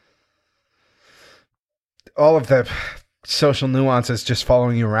all of the social nuances just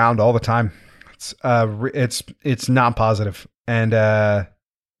following you around all the time. It's not positive. And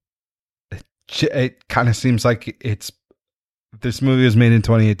it kind of seems like this movie was made in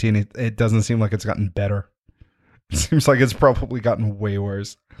 2018. It doesn't seem like it's gotten better. It seems like it's probably gotten way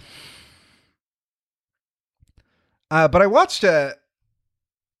worse. But I watched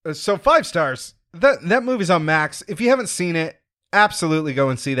so 5 stars. That movie's on Max. If you haven't seen it, absolutely go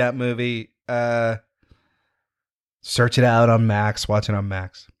and see that movie. Search it out on Max. Watch it on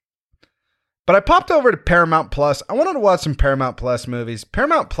Max. But I popped over to Paramount Plus. I wanted to watch some Paramount Plus movies.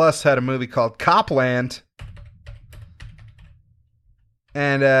 Paramount Plus had a movie called Copland.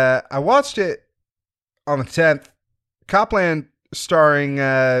 And I watched it on the 10th. Copland starring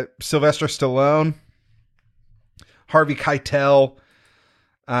Sylvester Stallone, Harvey Keitel,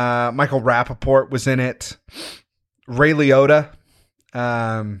 Michael Rappaport was in it. Ray Liotta,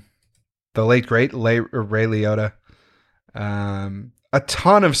 the late great Ray Liotta. A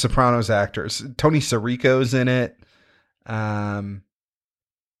ton of Sopranos actors. Tony Sirico's in it. Annabelle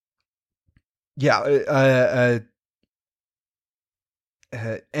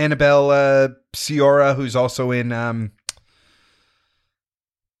Sciorra, who's also in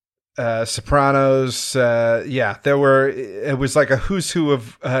Sopranos. It was like a who's who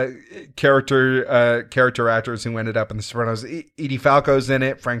of character actors who ended up in the Sopranos. Edie Falco's in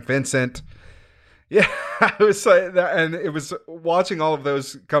it. Frank Vincent. Yeah, I was like that, and it was watching all of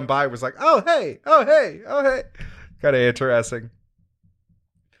those come by was like, oh hey, kind of interesting.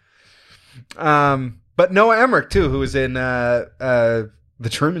 But Noah Emmerich too, who was in The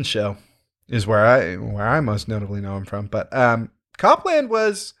Truman Show, is where I most notably know him from. But Copland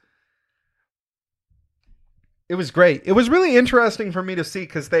was great. It was really interesting for me to see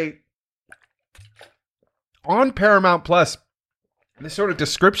because on Paramount Plus, the sort of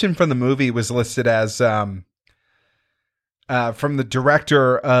description from the movie was listed as from the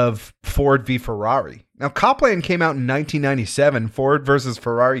director of Ford v Ferrari. Now, Copland came out in 1997. Ford versus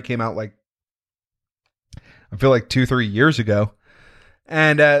Ferrari came out like, I feel like 2-3 years ago.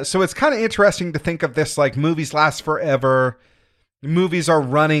 And so it's kind of interesting to think of this like movies last forever. Movies are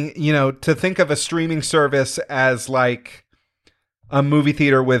running, you know, to think of a streaming service as like a movie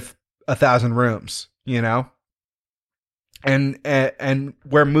theater with 1,000 rooms, you know, and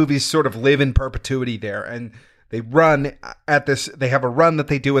where movies sort of live in perpetuity there, and they run at this. They have a run that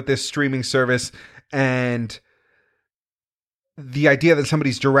they do at this streaming service, and the idea that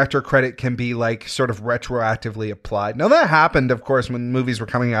somebody's director credit can be like sort of retroactively applied. Now that happened, of course, when movies were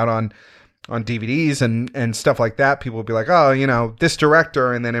coming out on DVDs and stuff like that. People would be like, oh, you know, this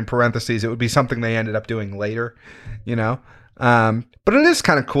director, and then in parentheses, it would be something they ended up doing later, you know. But it is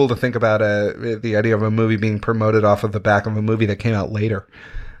kind of cool to think about the idea of a movie being promoted off of the back of a movie that came out later.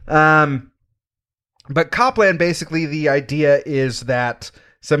 But Copland, basically, the idea is that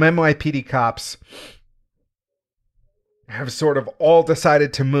some NYPD cops have sort of all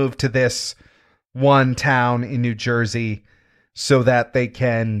decided to move to this one town in New Jersey so that they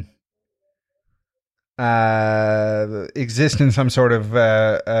can exist in some sort of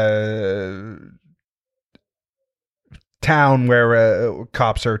town where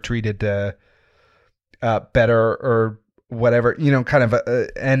cops are treated better or whatever, you know, kind of.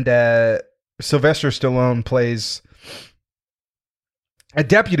 And Sylvester Stallone plays a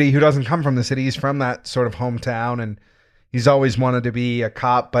deputy who doesn't come from the city. He's from that sort of hometown, and he's always wanted to be a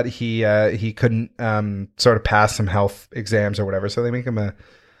cop, but he couldn't sort of pass some health exams or whatever. So they make him a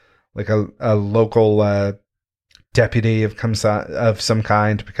local deputy of some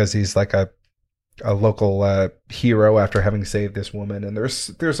kind, because he's like a local hero after having saved this woman. And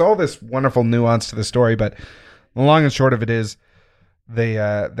there's all this wonderful nuance to the story, but the long and short of it is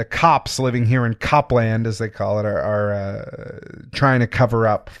the cops living here in Copland, as they call it, are trying to cover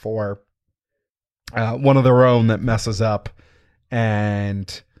up for one of their own that messes up,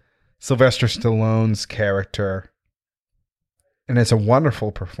 and Sylvester Stallone's character, and it's a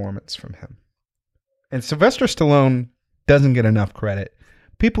wonderful performance from him. And Sylvester Stallone doesn't get enough credit.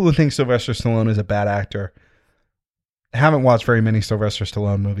 People who think Sylvester Stallone is a bad actor haven't watched very many Sylvester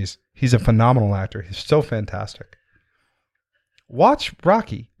Stallone movies. He's a phenomenal actor. He's so fantastic. Watch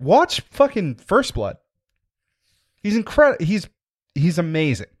Rocky. Watch fucking First Blood. He's incredible. He's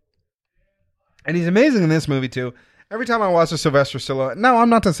amazing. And he's amazing in this movie too. Every time I watch a Sylvester Stallone... No, I'm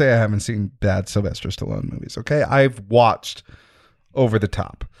not to say I haven't seen bad Sylvester Stallone movies, okay? I've watched Over the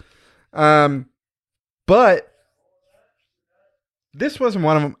Top. But this wasn't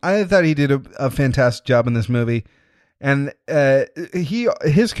one of them. I thought he did a fantastic job in this movie. And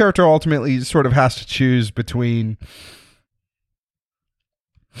his character ultimately sort of has to choose between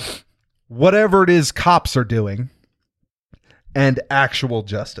whatever it is cops are doing and actual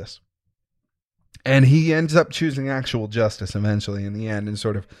justice. And he ends up choosing actual justice eventually in the end, and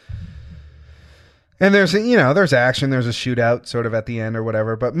sort of, and there's action, there's a shootout sort of at the end or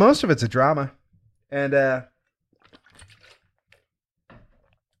whatever, but most of it's a drama. And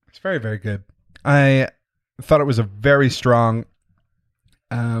it's very, very good. I thought it was a very strong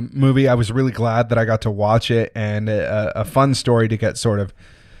movie. I was really glad that I got to watch it, and a fun story to get sort of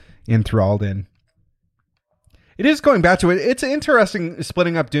enthralled in. It is going back to it. It's interesting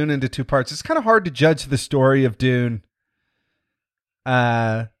splitting up Dune into two parts. It's kind of hard to judge the story of Dune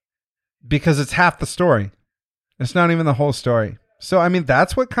because it's half the story. It's not even the whole story. So, I mean,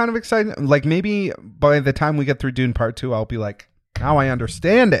 that's what kind of exciting. Like, maybe by the time we get through Dune Part 2, I'll be like, now I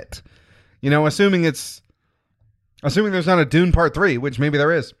understand it. You know, assuming there's not a Dune Part 3, which maybe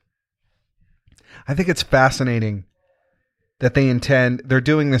there is. I think it's fascinating that they're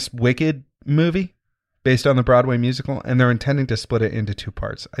doing this Wicked movie based on the Broadway musical, and they're intending to split it into two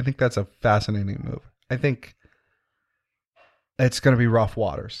parts. I think that's a fascinating move. I think it's going to be rough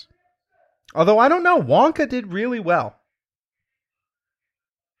waters. Although, I don't know. Wonka did really well.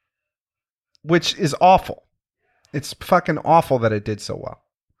 Which is awful. It's fucking awful that it did so well.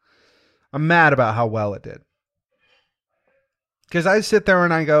 I'm mad about how well it did. Because I sit there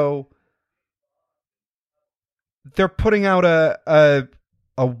and I go, they're putting out a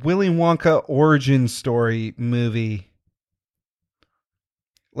Willy Wonka origin story movie.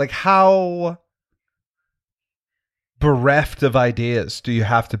 Like, how bereft of ideas do you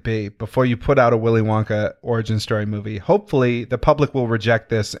have to be before you put out a Willy Wonka origin story movie? Hopefully the public will reject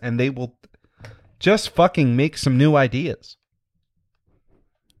this and they will just fucking make some new ideas.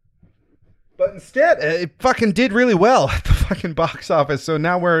 But instead, it fucking did really well at the fucking box office. So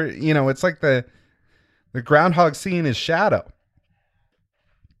now it's like the The groundhog seeing his shadow.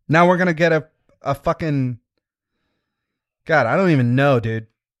 Now we're going to get a fucking... God, I don't even know, dude.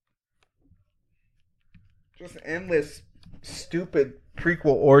 Just endless, stupid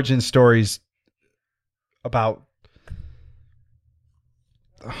prequel origin stories about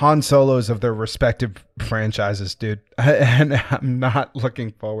Han Solos of their respective franchises, dude. And I'm not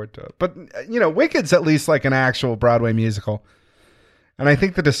looking forward to it. But, Wicked's at least like an actual Broadway musical. And I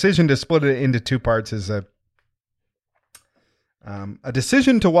think the decision to split it into two parts is a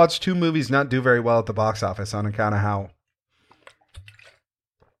decision to watch two movies not do very well at the box office on account of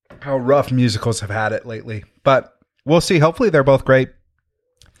how rough musicals have had it lately. But we'll see. Hopefully they're both great.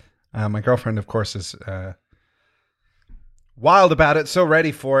 My girlfriend, of course, is wild about it, so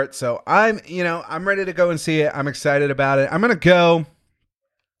ready for it. So I'm ready to go and see it. I'm excited about it. I'm going to go.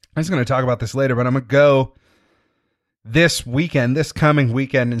 I was going to talk about this later, but I'm going to go this coming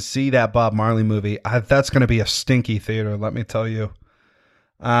weekend, and see that Bob Marley movie. That's going to be a stinky theater, let me tell you.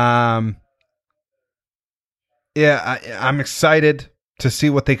 I'm excited to see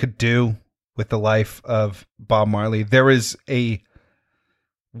what they could do with the life of Bob Marley. There is a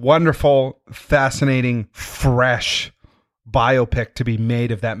wonderful, fascinating, fresh biopic to be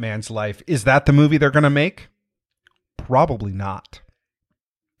made of that man's life. Is that the movie they're going to make? Probably not.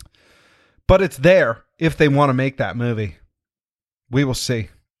 But it's there if they want to make that movie. We will see.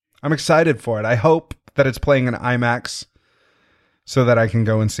 I'm excited for it. I hope that it's playing in IMAX so that I can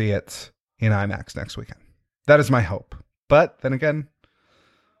go and see it in IMAX next weekend. That is my hope. But then again,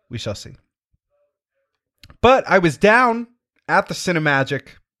 we shall see. But I was down at the Cinemagic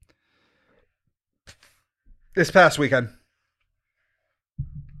this past weekend.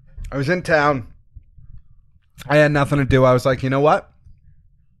 I was in town. I had nothing to do. I was like, you know what?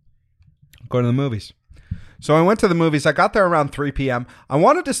 I'm going to the movies. So I went to the movies. I got there around 3 p.m. I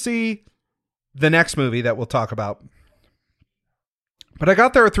wanted to see the next movie that we'll talk about. But I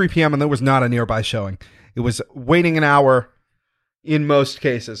got there at 3 p.m. and there was not a nearby showing. It was waiting an hour in most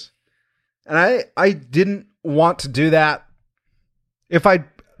cases. And I didn't want to do that. If I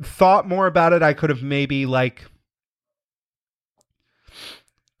thought more about it, I could have maybe gone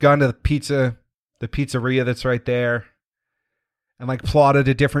to the pizzeria that's right there and plotted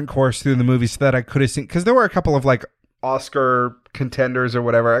a different course through the movie so that I could have seen, because there were a couple of Oscar contenders or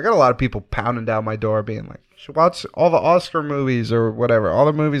whatever. I got a lot of people pounding down my door being like, you should watch all the Oscar movies or whatever, all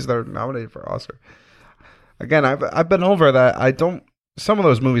the movies that are nominated for Oscar. Again, I've been over that. Some of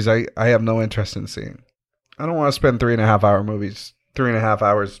those movies I have no interest in seeing. I don't want to spend 3.5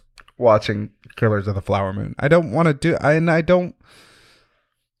 hours watching Killers of the Flower Moon. I don't want to do, I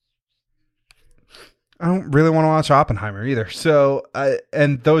don't really want to watch Oppenheimer either. So,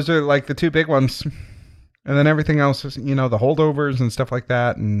 and those are the two big ones. And then everything else is, the holdovers and stuff like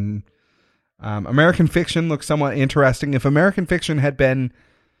that. And American Fiction looks somewhat interesting. If American Fiction had been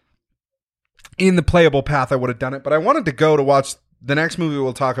in the playable path, I would have done it. But I wanted to go to watch the next movie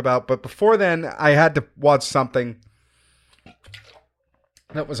we'll talk about. But before then, I had to watch something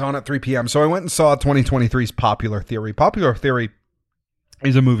that was on at 3 p.m. So I went and saw 2023's Popular Theory. Popular Theory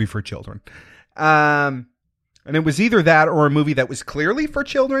is a movie for children. And it was either that or a movie that was clearly for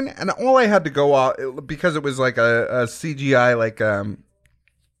children. And all I had to go off, because it was a CGI,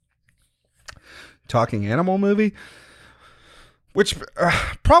 talking animal movie, which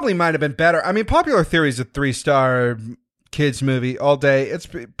probably might have been better. I mean, Popular Theory is a 3-star kids movie all day. It's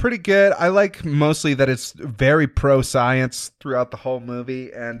pretty good. I like mostly that it's very pro-science throughout the whole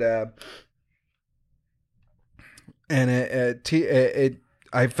movie. And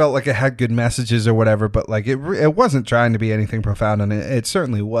I felt like it had good messages or whatever, but it wasn't trying to be anything profound, and it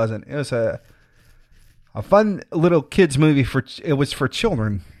certainly wasn't. It was a fun little kids movie it was for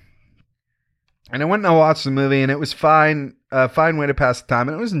children. And I went and I watched the movie, and it was fine, a fine way to pass the time,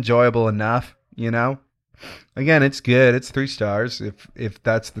 and it was enjoyable enough, Again, it's good. It's 3 stars if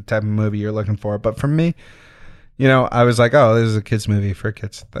that's the type of movie you're looking for. But for me, I was like, oh, this is a kids movie for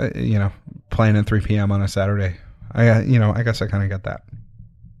kids, playing at 3 p.m. on a Saturday. I guess I kind of get that.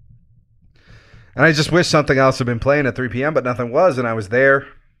 And I just wish something else had been playing at 3 p.m., but nothing was, and I was there.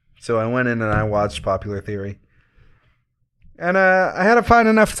 So I went in and I watched Popular Theory. And I had a fine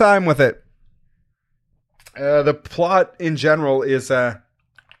enough time with it. The plot in general is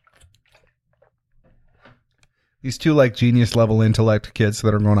these two genius level intellect kids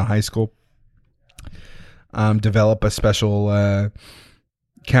that are going to high school develop a special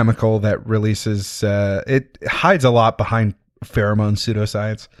chemical that releases, it hides a lot behind pheromone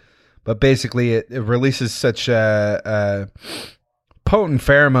pseudoscience. But basically, it releases such potent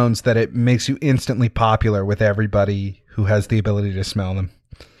pheromones that it makes you instantly popular with everybody who has the ability to smell them.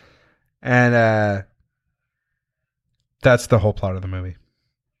 And that's the whole plot of the movie.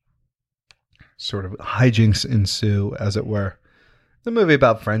 Sort of hijinks ensue, as it were. The movie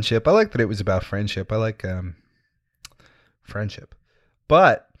about friendship. I like that it was about friendship. I like friendship.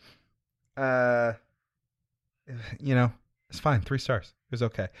 But, it's fine. 3 stars. It was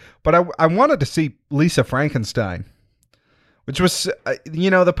okay. But I wanted to see Lisa Frankenstein, which was,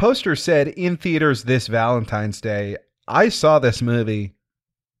 the poster said in theaters this Valentine's Day. I saw this movie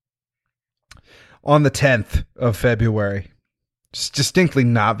on the 10th of February. It's distinctly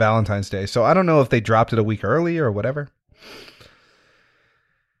not Valentine's Day. So I don't know if they dropped it a week early or whatever.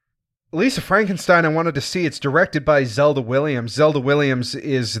 Lisa Frankenstein, I wanted to see. It's directed by Zelda Williams. Zelda Williams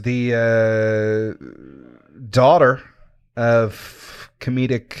is the daughter of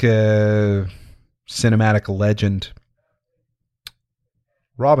comedic cinematic legend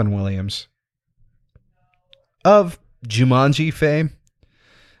Robin Williams of Jumanji fame,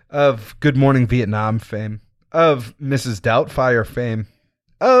 of Good Morning Vietnam fame, of Mrs. Doubtfire fame,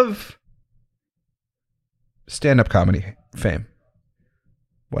 of stand-up comedy fame.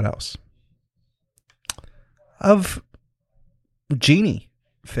 What else? Of Genie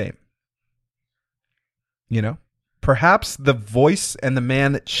fame. Perhaps the voice and the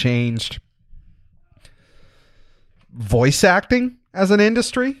man that changed voice acting as an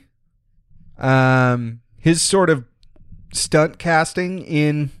industry. His sort of stunt casting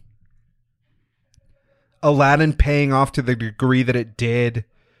in Aladdin paying off to the degree that it did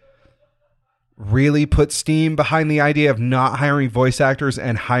really put steam behind the idea of not hiring voice actors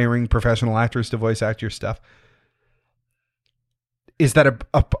and hiring professional actors to voice act your stuff. Is that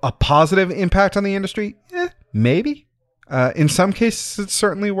a positive impact on the industry? Maybe. In some cases, it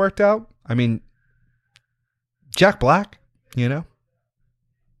certainly worked out. I mean, Jack Black,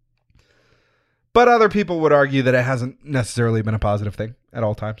 But other people would argue that it hasn't necessarily been a positive thing at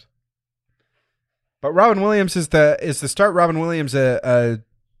all times. But Robin Williams is the start. Robin Williams, a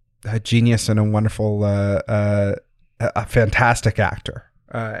genius and a wonderful, a fantastic actor.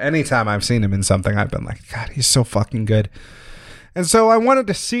 Anytime I've seen him in something, I've been like, God, he's so fucking good. And so I wanted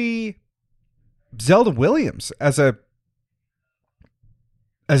to see Zelda Williams as a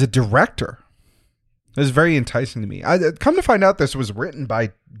director. It was very enticing to me. I come to find out this was written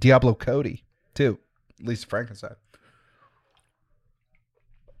by Diablo Cody too, Lisa Frankenstein.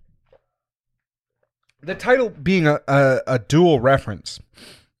 The title being a dual reference,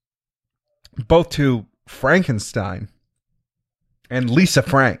 both to Frankenstein and Lisa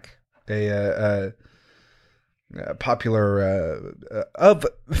Frank, a popular of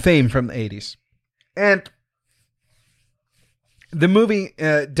fame from the 80s. And the movie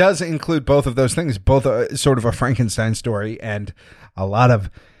does include both of those things, both sort of a Frankenstein story and a lot of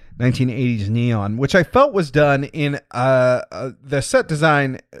 1980s neon, which I felt was done in the set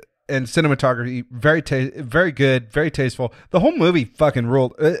design and cinematography. Very good, very tasteful. The whole movie fucking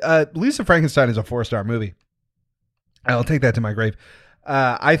ruled. Lisa Frankenstein is a 4-star movie. I'll take that to my grave.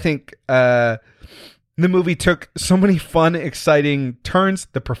 I think the movie took so many fun, exciting turns.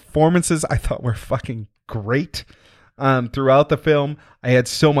 The performances I thought were fucking great throughout the film. I had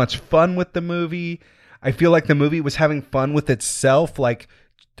so much fun with the movie. I feel like the movie was having fun with itself. Like,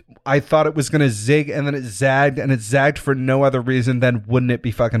 I thought it was going to zig and then it zagged, and it zagged for no other reason than wouldn't it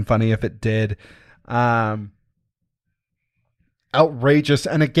be fucking funny if it did. Outrageous.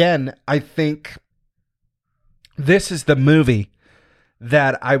 And again, I think this is the movie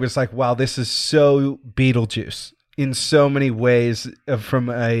that I was like, wow, this is so Beetlejuice in so many ways, from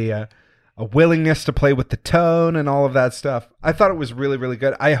a willingness to play with the tone and all of that stuff. I thought it was really, really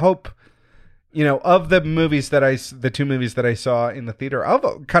good. I hope, of the movies the 2 movies that I saw in the theater,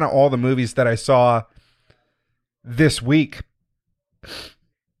 of kind of all the movies that I saw this week,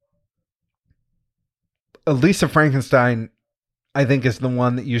 Lisa Frankenstein, I think, is the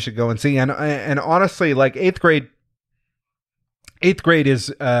one that you should go and see. And honestly, like, Eighth Grade is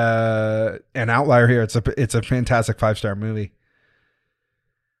an outlier here. It's a fantastic 5-star movie.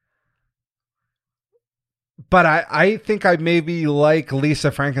 But I think I maybe like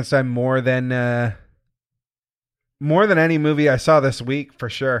Lisa Frankenstein more than any movie I saw this week, for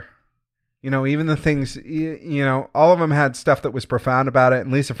sure. Even the things, all of them had stuff that was profound about it.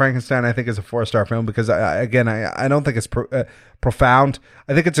 And Lisa Frankenstein, I think, is a 4-star film because, I don't think it's profound.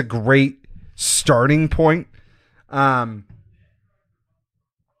 I think it's a great starting point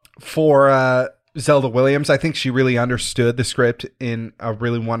for Zelda Williams. I think she really understood the script in a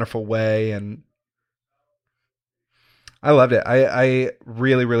really wonderful way, and I loved it. I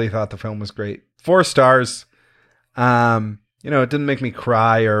really, really thought the film was great. 4 stars. It didn't make me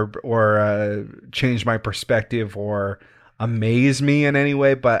cry or change my perspective or amaze me in any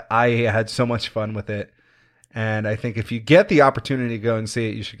way, but I had so much fun with it. And I think if you get the opportunity to go and see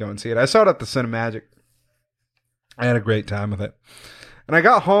it, you should go and see it. I saw it at the Cinemagic. I had a great time with it. And I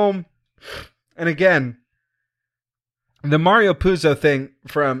got home, and again, the Mario Puzo thing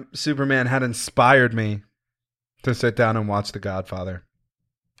from Superman had inspired me to sit down and watch The Godfather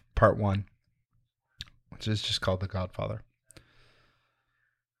Part 1, which is just called The Godfather.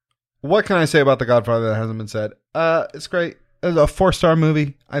 What can I say about The Godfather that hasn't been said? It's great. It's a 4-star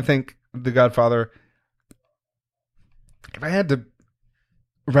movie. I think The Godfather, if I had to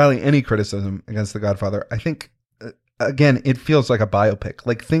rally any criticism against The Godfather, I think, again, it feels like a biopic.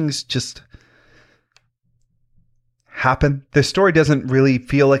 Like, things just happen. The story doesn't really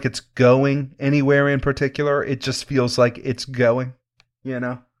feel like it's going anywhere in particular. It just feels like it's going, you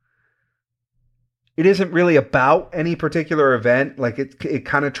know? It isn't really about any particular event. Like, it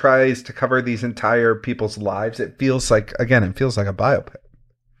kind of tries to cover these entire people's lives. It feels like, again, it feels like a biopic.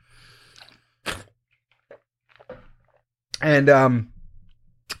 And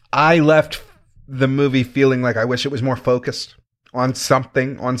I left the movie feeling like I wish it was more focused on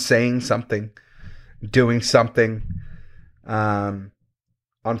something, on saying something, doing something, on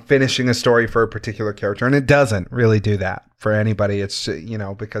finishing a story for a particular character. And it doesn't really do that for anybody. It's, you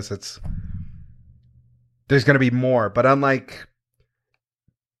know, because there's going to be more. But unlike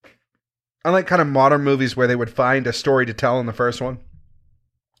kind of modern movies where they would find a story to tell in the first one,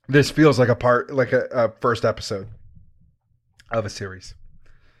 this feels like a first episode of a series.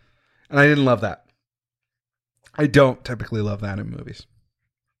 And I didn't love that. I don't typically love that in movies.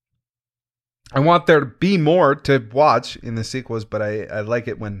 I want there to be more to watch in the sequels, but I like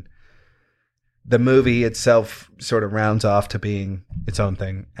it when the movie itself sort of rounds off to being its own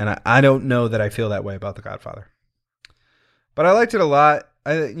thing. And I don't know that I feel that way about The Godfather. But I liked it a lot.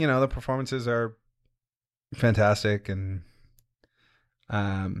 The performances are fantastic, and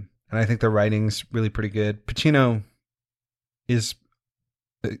I think the writing's really pretty good. Pacino is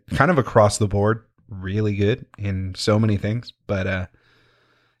kind of across the board really good in so many things, but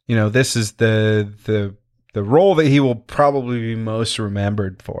this is the role that he will probably be most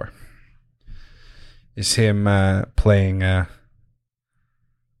remembered for, is him playing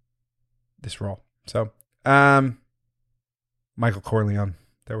this role. So Michael Corleone,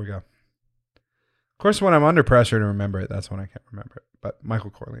 there we go. Of course, when I'm under pressure to remember it, that's when I can't remember it. But Michael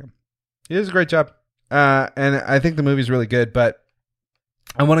Corleone, he does a great job, and I think the movie's really good. But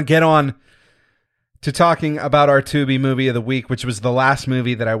I want to get on to talking about our Tubi movie of the week, which was the last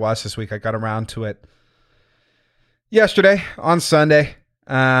movie that I watched this week. I got around to it yesterday on Sunday.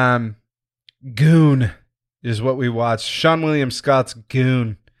 Goon is what we watched. Seann William Scott's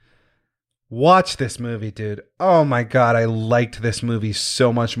Goon. Watch this movie, dude. Oh my God, I liked this movie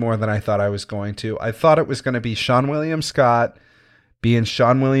so much more than I thought I was going to. I thought it was going to be Seann William Scott being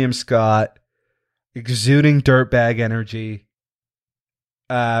Seann William Scott, exuding dirtbag energy,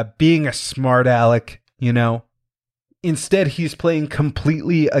 being a smart aleck, you know. Instead, he's playing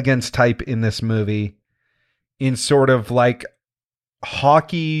completely against type in this movie, in sort of like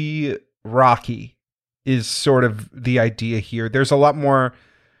hockey Rocky is sort of the idea here. There's a lot more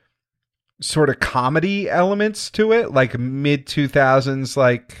sort of comedy elements to it, like mid 2000s,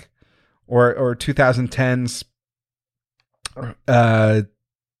 like or 2010s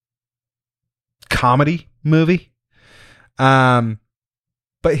comedy movie.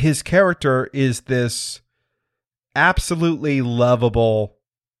 But his character is this absolutely lovable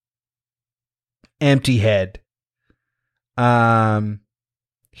empty head.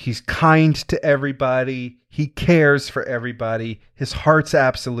 He's kind to everybody. He cares for everybody. His heart's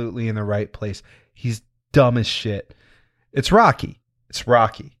absolutely in the right place. He's dumb as shit. It's Rocky. It's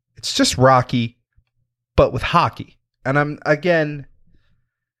Rocky. It's just Rocky, but with hockey. And I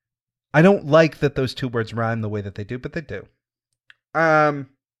don't like that those two words rhyme the way that they do, but they do. I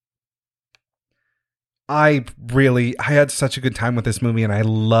had such a good time with this movie, and I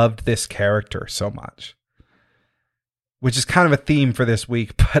loved this character so much, which is kind of a theme for this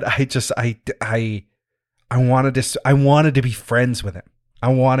week. But I wanted to be friends with him. I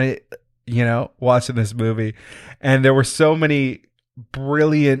wanted, watching this movie, and there were so many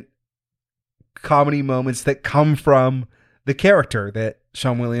brilliant comedy moments that come from the character that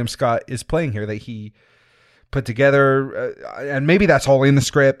Seann William Scott is playing here, that he put together, and maybe that's all in the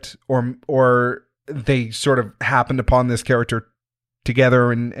script, or they sort of happened upon this character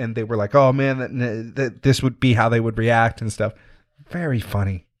together, and they were like, oh man, that this would be how they would react and stuff. Very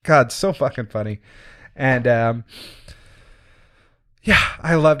funny. God, so fucking funny. And I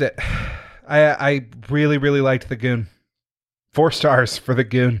loved it. I really, really liked The Goon. 4 stars for The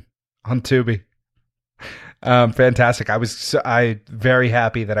Goon on Tubi. Fantastic. I very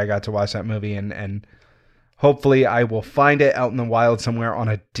happy that I got to watch that movie, and Hopefully, I will find it out in the wild somewhere on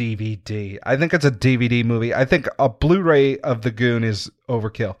a DVD. I think it's a DVD movie. I think a Blu-ray of The Goon is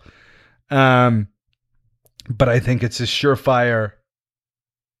overkill. But I think it's a surefire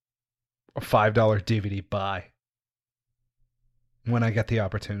 $5 DVD buy when I get the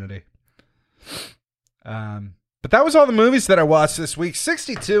opportunity. But that was all the movies that I watched this week.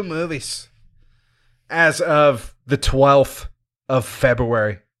 62 movies as of the 12th of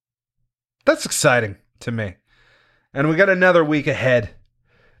February. That's exciting to me. And we got another week ahead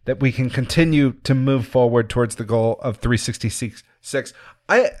that we can continue to move forward towards the goal of 366.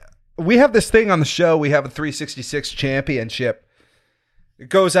 We have this thing on the show. We have a 366 championship. It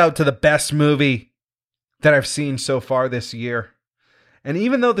goes out to the best movie that I've seen so far this year. And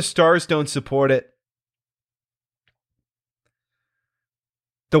even though the stars don't support it,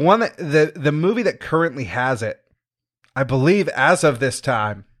 the movie that currently has it, I believe as of this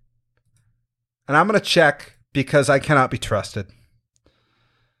time, and I'm going to check because I cannot be trusted.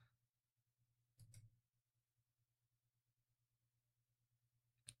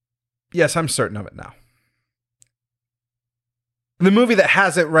 Yes, I'm certain of it now. The movie that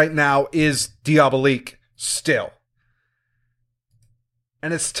has it right now is Diabolique still.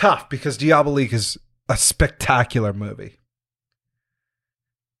 And it's tough because Diabolique is a spectacular movie.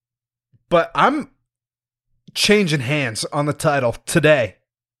 But I'm changing hands on the title today.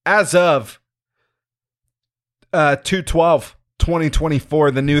 As of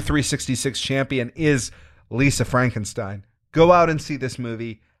 2/12/2024, the new 366 champion is Lisa Frankenstein. Go out and see this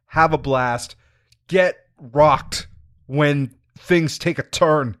movie. Have a blast. Get rocked when things take a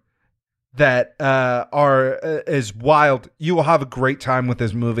turn that is wild. You will have a great time with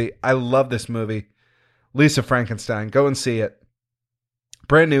this movie. I love this movie. Lisa Frankenstein. Go and see it.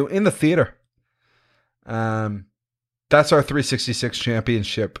 Brand new in the theater. That's our 366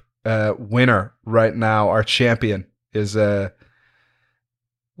 championship winner right now. Our champion is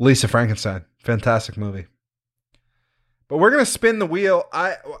Lisa Frankenstein. Fantastic movie. But we're going to spin the wheel.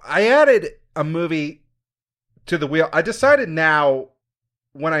 I added a movie to the wheel. I decided now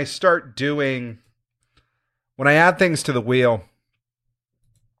when I add things to the wheel,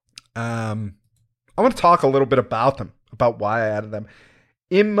 I want to talk a little bit about them, about why I added them.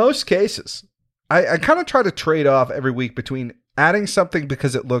 In most cases, I kind of try to trade off every week between adding something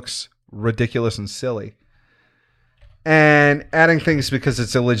because it looks ridiculous and silly and adding things because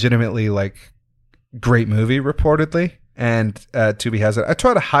it's a legitimately like great movie reportedly. And Tubi has it. I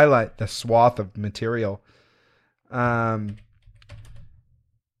try to highlight the swath of material that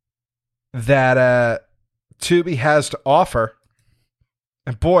Tubi has to offer.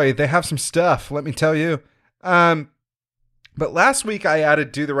 And boy, they have some stuff, let me tell you. But last week I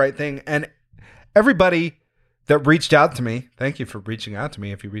added Do the Right Thing, and everybody that reached out to me, thank you for reaching out to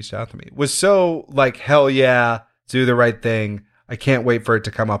me if you reached out to me, was so like, hell yeah, Do the Right Thing. I can't wait for it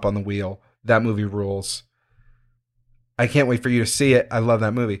to come up on the wheel. That movie rules. I can't wait for you to see it. I love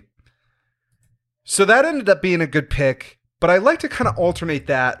that movie. So that ended up being a good pick, but I like to kind of alternate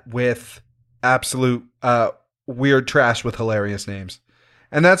that with absolute weird trash with hilarious names.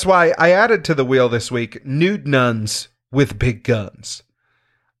 And that's why I added to the wheel this week, Nude Nuns with Big Guns.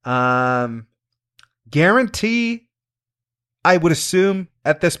 Guarantee, I would assume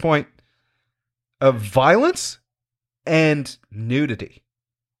at this point, of violence and nudity.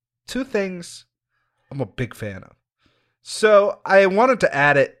 Two things I'm a big fan of. So I wanted to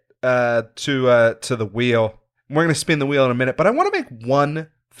add it to the wheel. We're going to spin the wheel in a minute, but I want to make one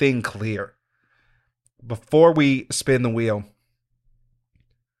thing clear before we spin the wheel.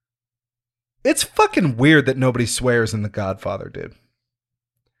 It's fucking weird that nobody swears in The Godfather, dude.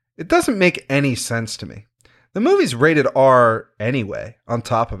 It doesn't make any sense to me. The movie's rated R anyway, on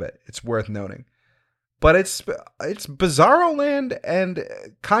top of it. It's worth noting. But it's Bizarro Land and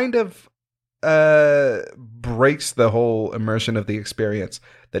kind of breaks the whole immersion of the experience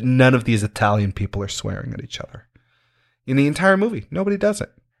that none of these Italian people are swearing at each other. In the entire movie, nobody does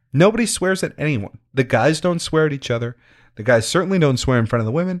it. Nobody swears at anyone. The guys don't swear at each other. The guys certainly don't swear in front of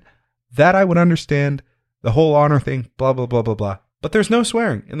the women. That I would understand. The whole honor thing, blah, blah, blah, blah, blah. But there's no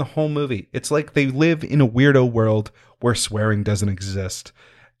swearing in the whole movie. It's like they live in a weirdo world where swearing doesn't exist.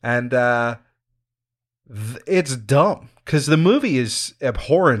 And it's dumb because the movie is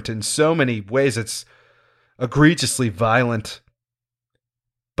abhorrent in so many ways. It's egregiously violent.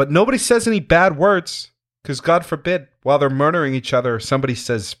 But nobody says any bad words because God forbid, while they're murdering each other, somebody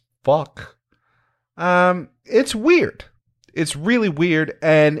says fuck. It's weird. It's really weird.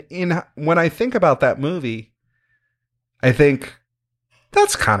 And when I think about that movie, I think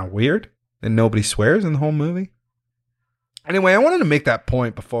that's kind of weird that nobody swears in the whole movie. Anyway, I wanted to make that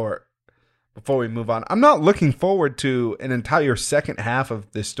point before before we move on. I'm not looking forward to an entire second half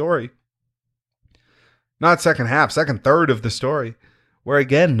of this story. Not second half, second third of the story, where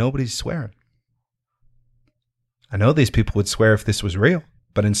again, nobody's swearing. I know these people would swear if this was real,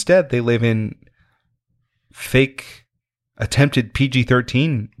 but instead they live in fake attempted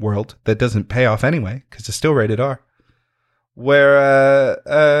PG-13 world that doesn't pay off anyway because it's still rated R, where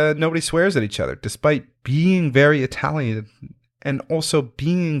nobody swears at each other despite being very Italian and also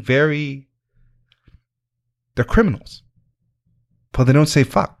being very, they're criminals, but they don't say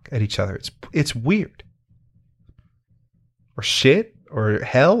fuck at each other. It's weird, or shit or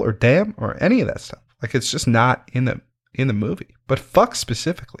hell or damn or any of that stuff. Like, it's just not in the movie, but fuck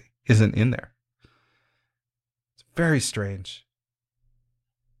specifically isn't in there. Very strange.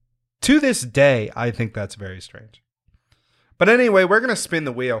 To this day, I think that's very strange. But anyway, we're going to spin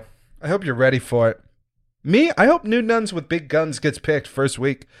the wheel. I hope you're ready for it. Me, I hope New Nuns with Big Guns gets picked first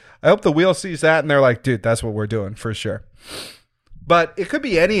week. I hope the wheel sees that and they're like, dude, that's what we're doing for sure. But it could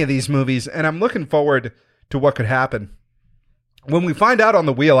be any of these movies, and I'm looking forward to what could happen. When we find out on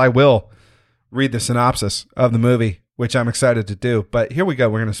the wheel, I will read the synopsis of the movie, which I'm excited to do. But here we go.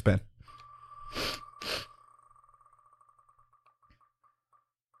 We're going to spin.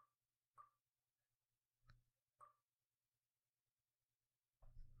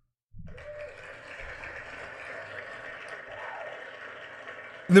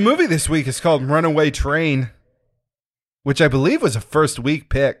 The movie this week is called Runaway Train, which I believe was a first week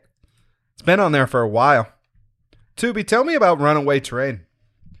pick. It's been on there for a while. Tubi, tell me about Runaway Train.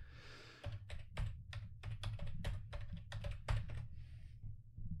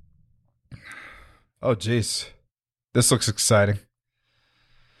 Oh, geez. This looks exciting.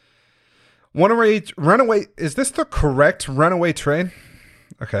 Runaway, is this the correct Runaway Train?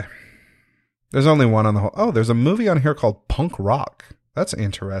 Okay. There's only one on the whole. Oh, there's a movie on here called Punk Rock. That's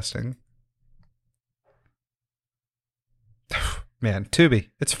interesting. Man,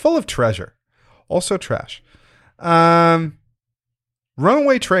 Tubi. It's full of treasure. Also trash. Runaway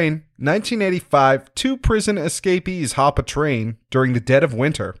Train, 1985. Two prison escapees hop a train during the dead of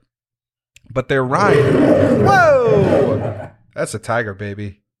winter. But their ride... Whoa! That's a tiger,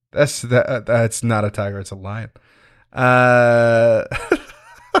 baby. That's not a tiger. It's a lion.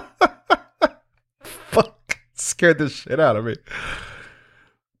 Fuck. Scared the shit out of me.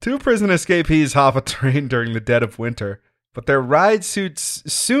 Two prison escapees hop a train during the dead of winter, but their ride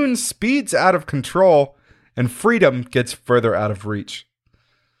soon speeds out of control and freedom gets further out of reach.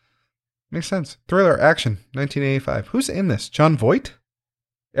 Makes sense. Thriller, action, 1985. Who's in this? John Voight?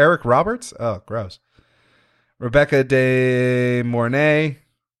 Eric Roberts? Oh, gross. Rebecca De Mornay.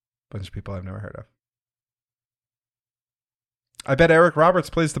 Bunch of people I've never heard of. I bet Eric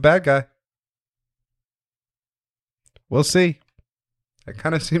Roberts plays the bad guy. We'll see. That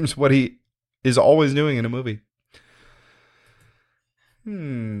kind of seems what he is always doing in a movie.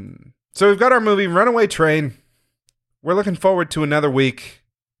 So we've got our movie, Runaway Train. We're looking forward to another week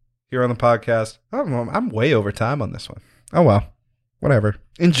here on the podcast. I'm way over time on this one. Oh, well. Whatever.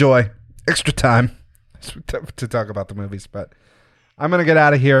 Enjoy. Extra time to talk about the movies. But I'm going to get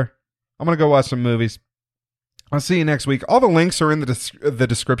out of here. I'm going to go watch some movies. I'll see you next week. All the links are in the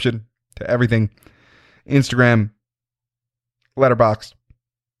description to everything. Instagram, Letterboxd,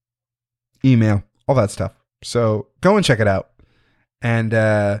 email, all that stuff. So go and check it out. And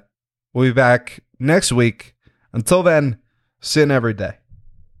we'll be back next week. Until then, sin every day.